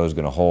the show is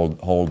going to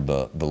hold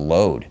the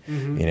load,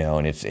 you know,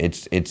 and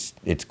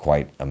it's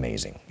quite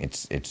amazing.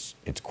 It's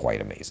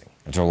quite amazing.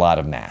 It's a lot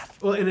of math.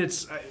 Well, and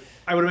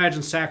I would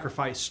imagine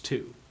sacrifice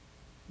too,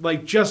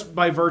 like just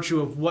by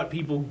virtue of what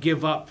people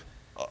give up.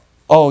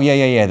 Oh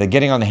yeah. The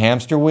getting on the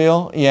hamster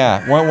wheel.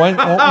 Yeah.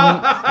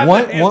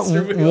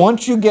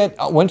 Once you get,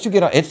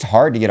 it's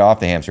hard to get off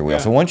the hamster wheel.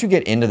 Yeah. So once you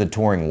get into the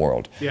touring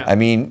world, Yeah. I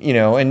mean, you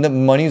know, and the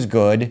money's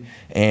good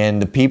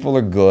and the people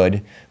are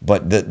good,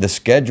 but the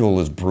schedule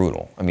is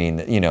brutal. I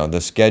mean, you know,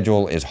 the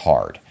schedule is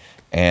hard,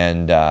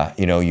 and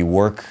you know, you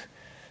work,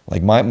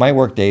 like my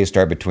work days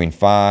start between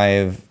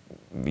 5.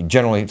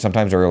 Generally,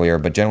 sometimes earlier,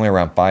 but generally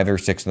around 5 or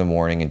 6 in the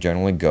morning, and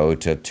generally go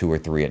to 2 or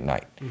 3 at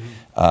night.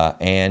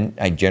 And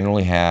I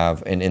generally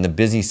have, in the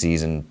busy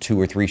season, 2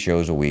 or 3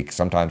 shows a week.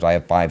 Sometimes I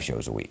have 5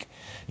 shows a week.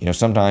 You know,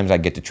 sometimes I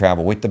get to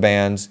travel with the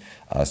bands.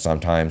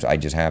 Sometimes I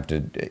just have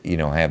to, you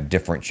know, have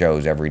different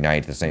shows every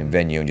night at the same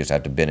venue, and just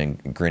have to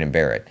grin and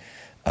bear it.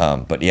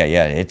 But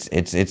yeah,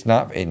 it's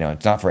not, you know,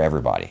 it's not for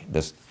everybody.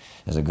 This,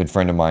 as a good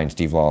friend of mine,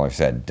 Steve Lawler,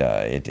 said,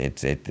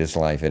 this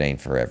life, it ain't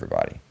for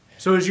everybody.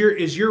 So is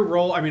your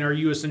role? I mean, are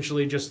you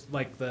essentially just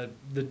like the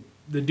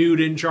dude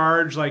in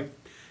charge? Like,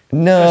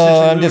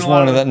 no, I'm just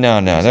one of the. No.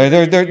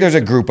 There's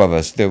a group of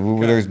us.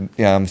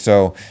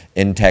 So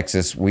in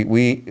Texas,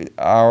 we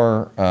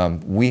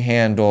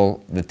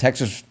handle the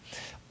Texas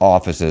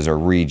offices or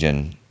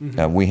region.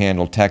 We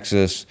handle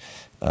Texas,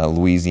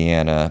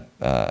 Louisiana,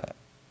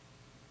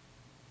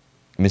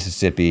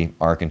 Mississippi,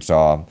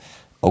 Arkansas,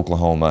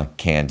 Oklahoma,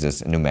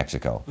 Kansas, and New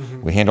Mexico.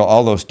 We handle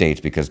all those states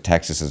because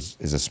Texas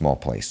is a small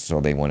place, so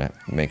they want to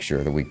make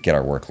sure that we get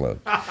our workload.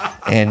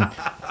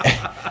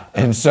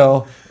 And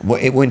so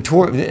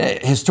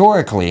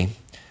historically,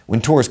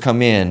 when tours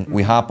come in,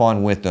 we hop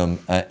on with them,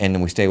 and then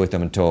we stay with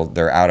them until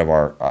they're out of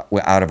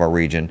our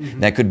region.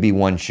 That could be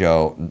 1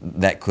 show,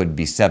 that could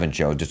be 7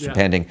 shows, just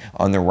depending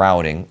on the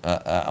routing,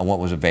 on what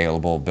was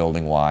available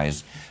building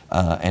wise,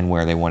 and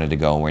where they wanted to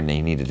go, and where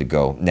they needed to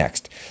go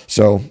next.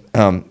 So.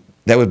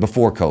 That was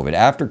before COVID.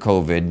 After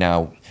COVID,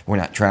 now we're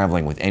not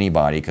traveling with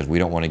anybody because we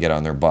don't want to get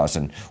on their bus,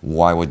 and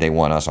why would they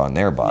want us on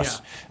their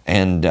bus? Yeah.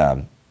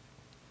 And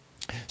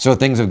so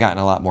things have gotten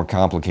a lot more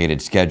complicated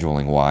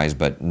scheduling-wise,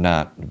 but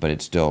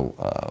it's still,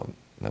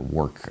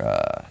 work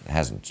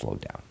hasn't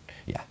slowed down.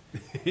 Yeah.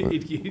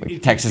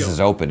 Texas is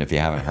open, if you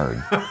haven't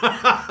heard.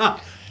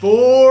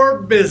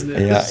 for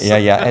business.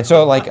 Yeah. And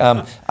so, like,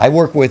 I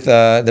work with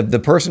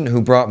the person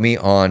who brought me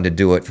on to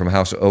do it from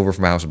House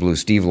of Blues,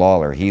 Steve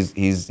Lawler.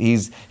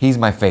 He's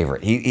my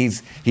favorite.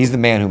 He's the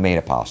man who made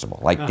it possible.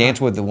 Like, Dance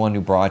with the one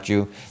who brought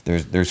you.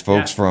 There's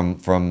folks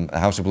from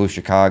House of Blues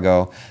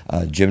Chicago,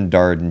 Jim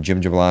Darden,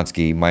 Jim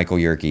Jablonski, Michael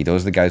Yerke.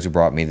 Those are the guys who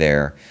brought me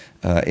there.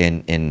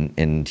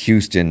 In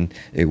Houston,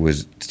 it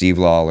was Steve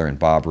Lawler and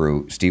Bob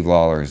Root. Steve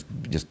Lawler is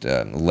just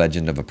a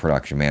legend of a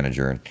production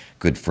manager and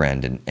good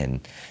friend, and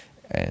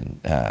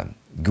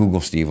Google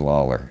Steve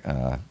Lawler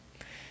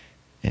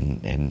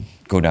and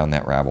go down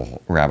that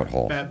rabbit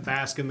hole. That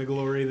bask in the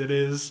glory that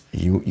is.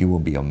 You will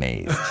be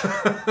amazed.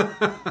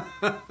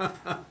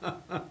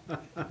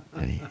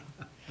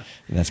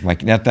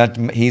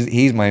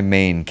 He's my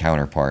main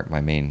counterpart,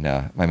 my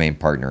main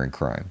partner in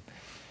crime.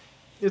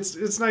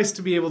 It's nice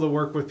to be able to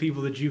work with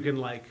people that you can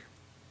like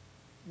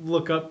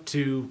look up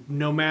to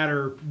no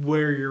matter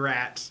where you're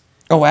at.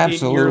 Oh,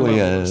 absolutely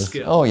is.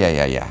 Oh,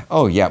 yeah.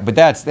 Oh, yeah. But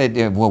that's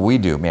what we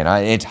do, man.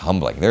 It's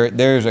humbling.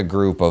 There's a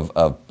group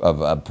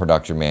of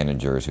production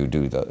managers who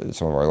do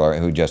some of our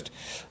who just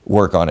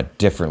work on a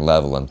different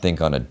level and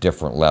think on a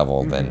different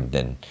level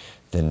than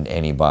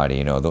anybody.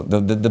 You know,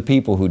 the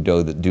people who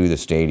do the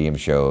stadium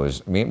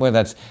shows. I mean, well,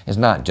 it's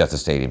not just the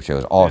stadium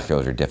shows. All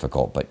shows are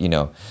difficult, but you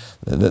know,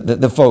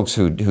 the folks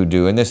who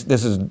do, and this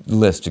is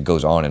list that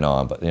goes on and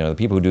on. But you know, the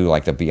people who do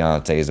like the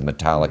Beyoncés, the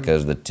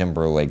Metallicas, the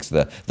Timberlakes,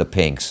 the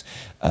Pinks,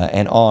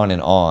 and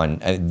on.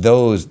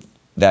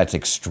 That's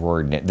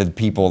extraordinary. The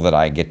people that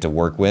I get to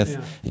work with,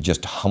 it's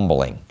just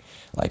humbling.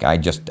 Like I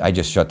just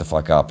shut the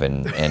fuck up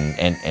and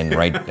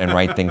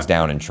write things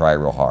down and try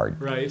real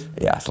hard. Right.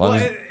 Yeah.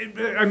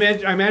 I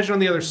imagine on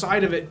the other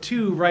side of it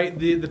too, right?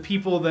 The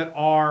people that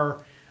are,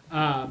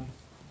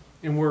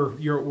 and we're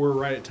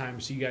right at time,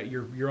 so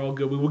you're all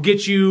good. We will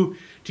get you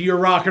to your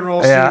rock and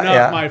roll soon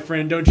enough, my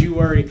friend. Don't you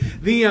worry.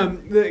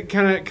 The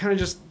kind of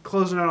just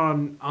closing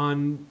out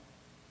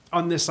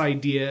on this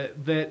idea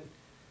that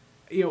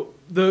you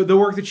know the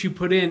work that you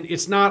put in,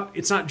 it's not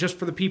just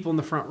for the people in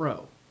the front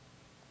row.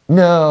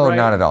 No, right?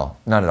 Not at all.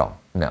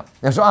 No.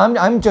 And so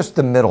I'm just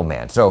the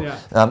middleman. So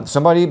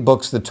somebody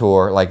books the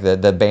tour, like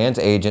the band's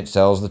agent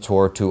sells the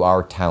tour to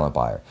our talent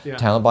buyer. Yeah.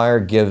 Talent buyer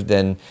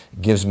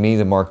gives me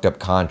the marked up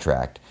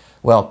contract.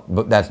 Well,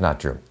 but that's not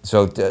true.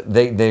 So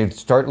they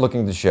start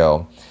looking at the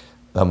show.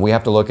 We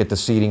have to look at the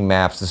seating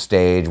maps, the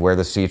stage, where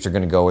the seats are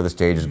going to go, where the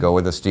stages go,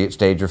 where the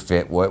stage are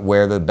fit,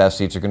 where the best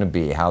seats are going to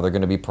be, how they're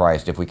going to be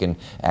priced, if we can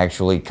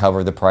actually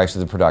cover the price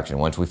of the production.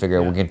 Once we figure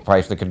out we can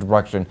price the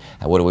production,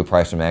 what do we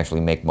price them to actually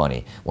make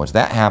money? Once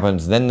that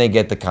happens, then they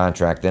get the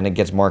contract, then it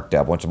gets marked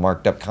up. Once a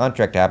marked up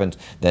contract happens,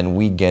 then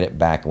we get it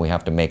back, and we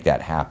have to make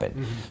that happen.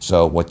 Mm-hmm.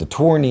 So what the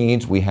tour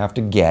needs, we have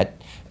to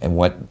get, and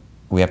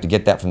we have to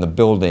get that from the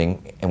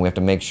building, and we have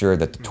to make sure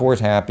that the tour's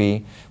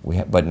happy,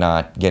 but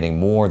not getting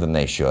more than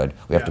they should.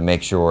 We have to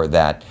make sure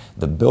that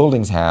the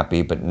building's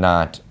happy, but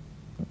not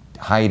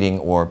hiding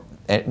or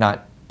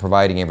not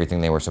providing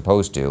everything they were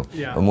supposed to.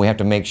 Yeah. And we have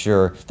to make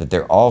sure that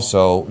they're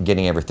also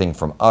getting everything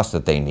from us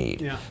that they need.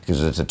 Yeah.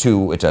 Because it's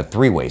a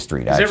three-way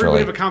street, actually. Every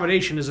bit of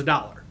accommodation is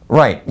 $1.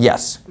 Right,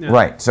 yes,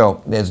 right.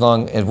 So as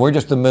long as we're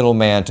just the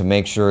middleman to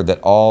make sure that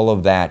all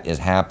of that is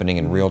happening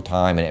in real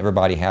time and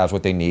everybody has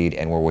what they need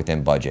and we're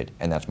within budget,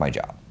 and that's my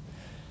job.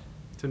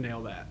 To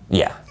nail that.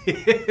 Yeah,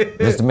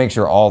 just to make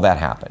sure all that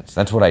happens.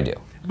 That's what I do.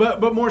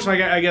 But more so,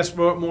 I guess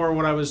more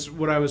what I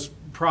was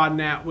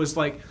prodding at was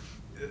like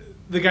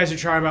the guys are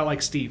trying about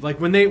like Steve. Like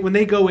when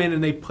they go in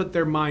and they put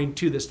their mind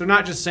to this, they're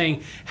not just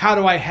saying, how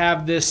do I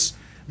have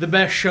the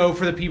best show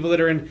for the people that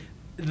are in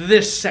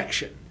this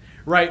section.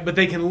 Right, but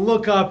they can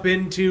look up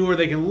into, or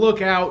they can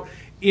look out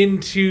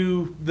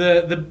into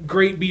the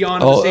great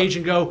beyond the stage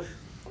and go,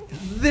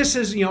 this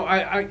is, you know,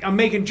 I'm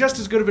making just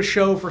as good of a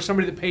show for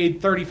somebody that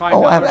paid $35.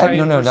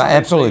 No,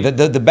 absolutely.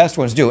 The best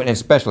ones do, and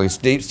especially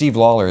Steve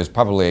Lawler is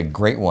probably a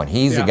great one.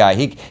 He's the guy.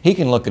 He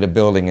can look at a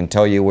building and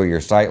tell you where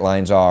your sight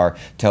lines are,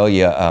 tell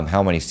you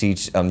how many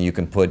seats you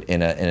can put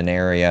in an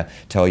area,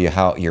 tell you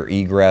how your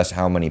egress,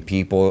 how many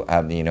people,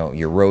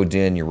 your roads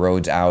in, your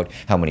roads out,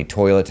 how many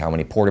toilets, how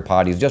many porta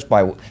potties. Just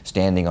by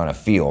standing on a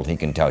field, he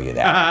can tell you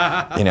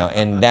that.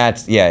 And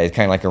that's it's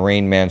kind of like a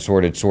Rain Man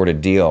sort of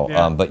deal.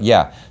 Yeah. But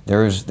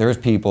there's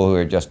people who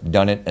are just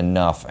done it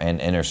enough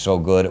and are so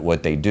good at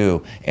what they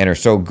do and are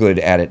so good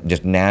at it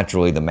just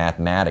naturally, the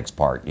mathematics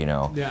part,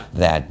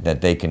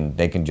 that they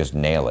can just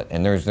nail it.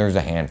 And there's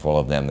a handful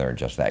of them that are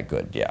just that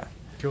good. Yeah.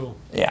 Cool.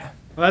 Yeah.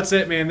 Well, that's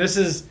it, man.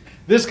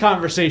 This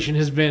conversation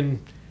has been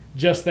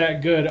just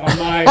that good on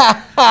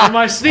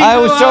my sneak. I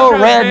was so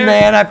red,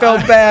 man. I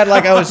felt bad,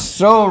 like I was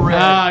so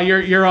red.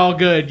 You're all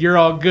good. You're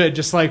all good,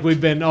 just like we've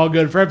been all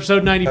good for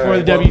episode 94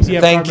 of the WTF.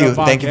 Thank you.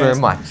 Podcast. Thank you very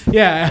much.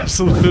 Yeah,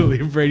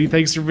 absolutely, Brady.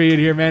 Thanks for being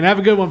here, man. Have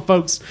a good one,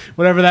 folks.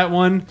 Whatever that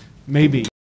one may be.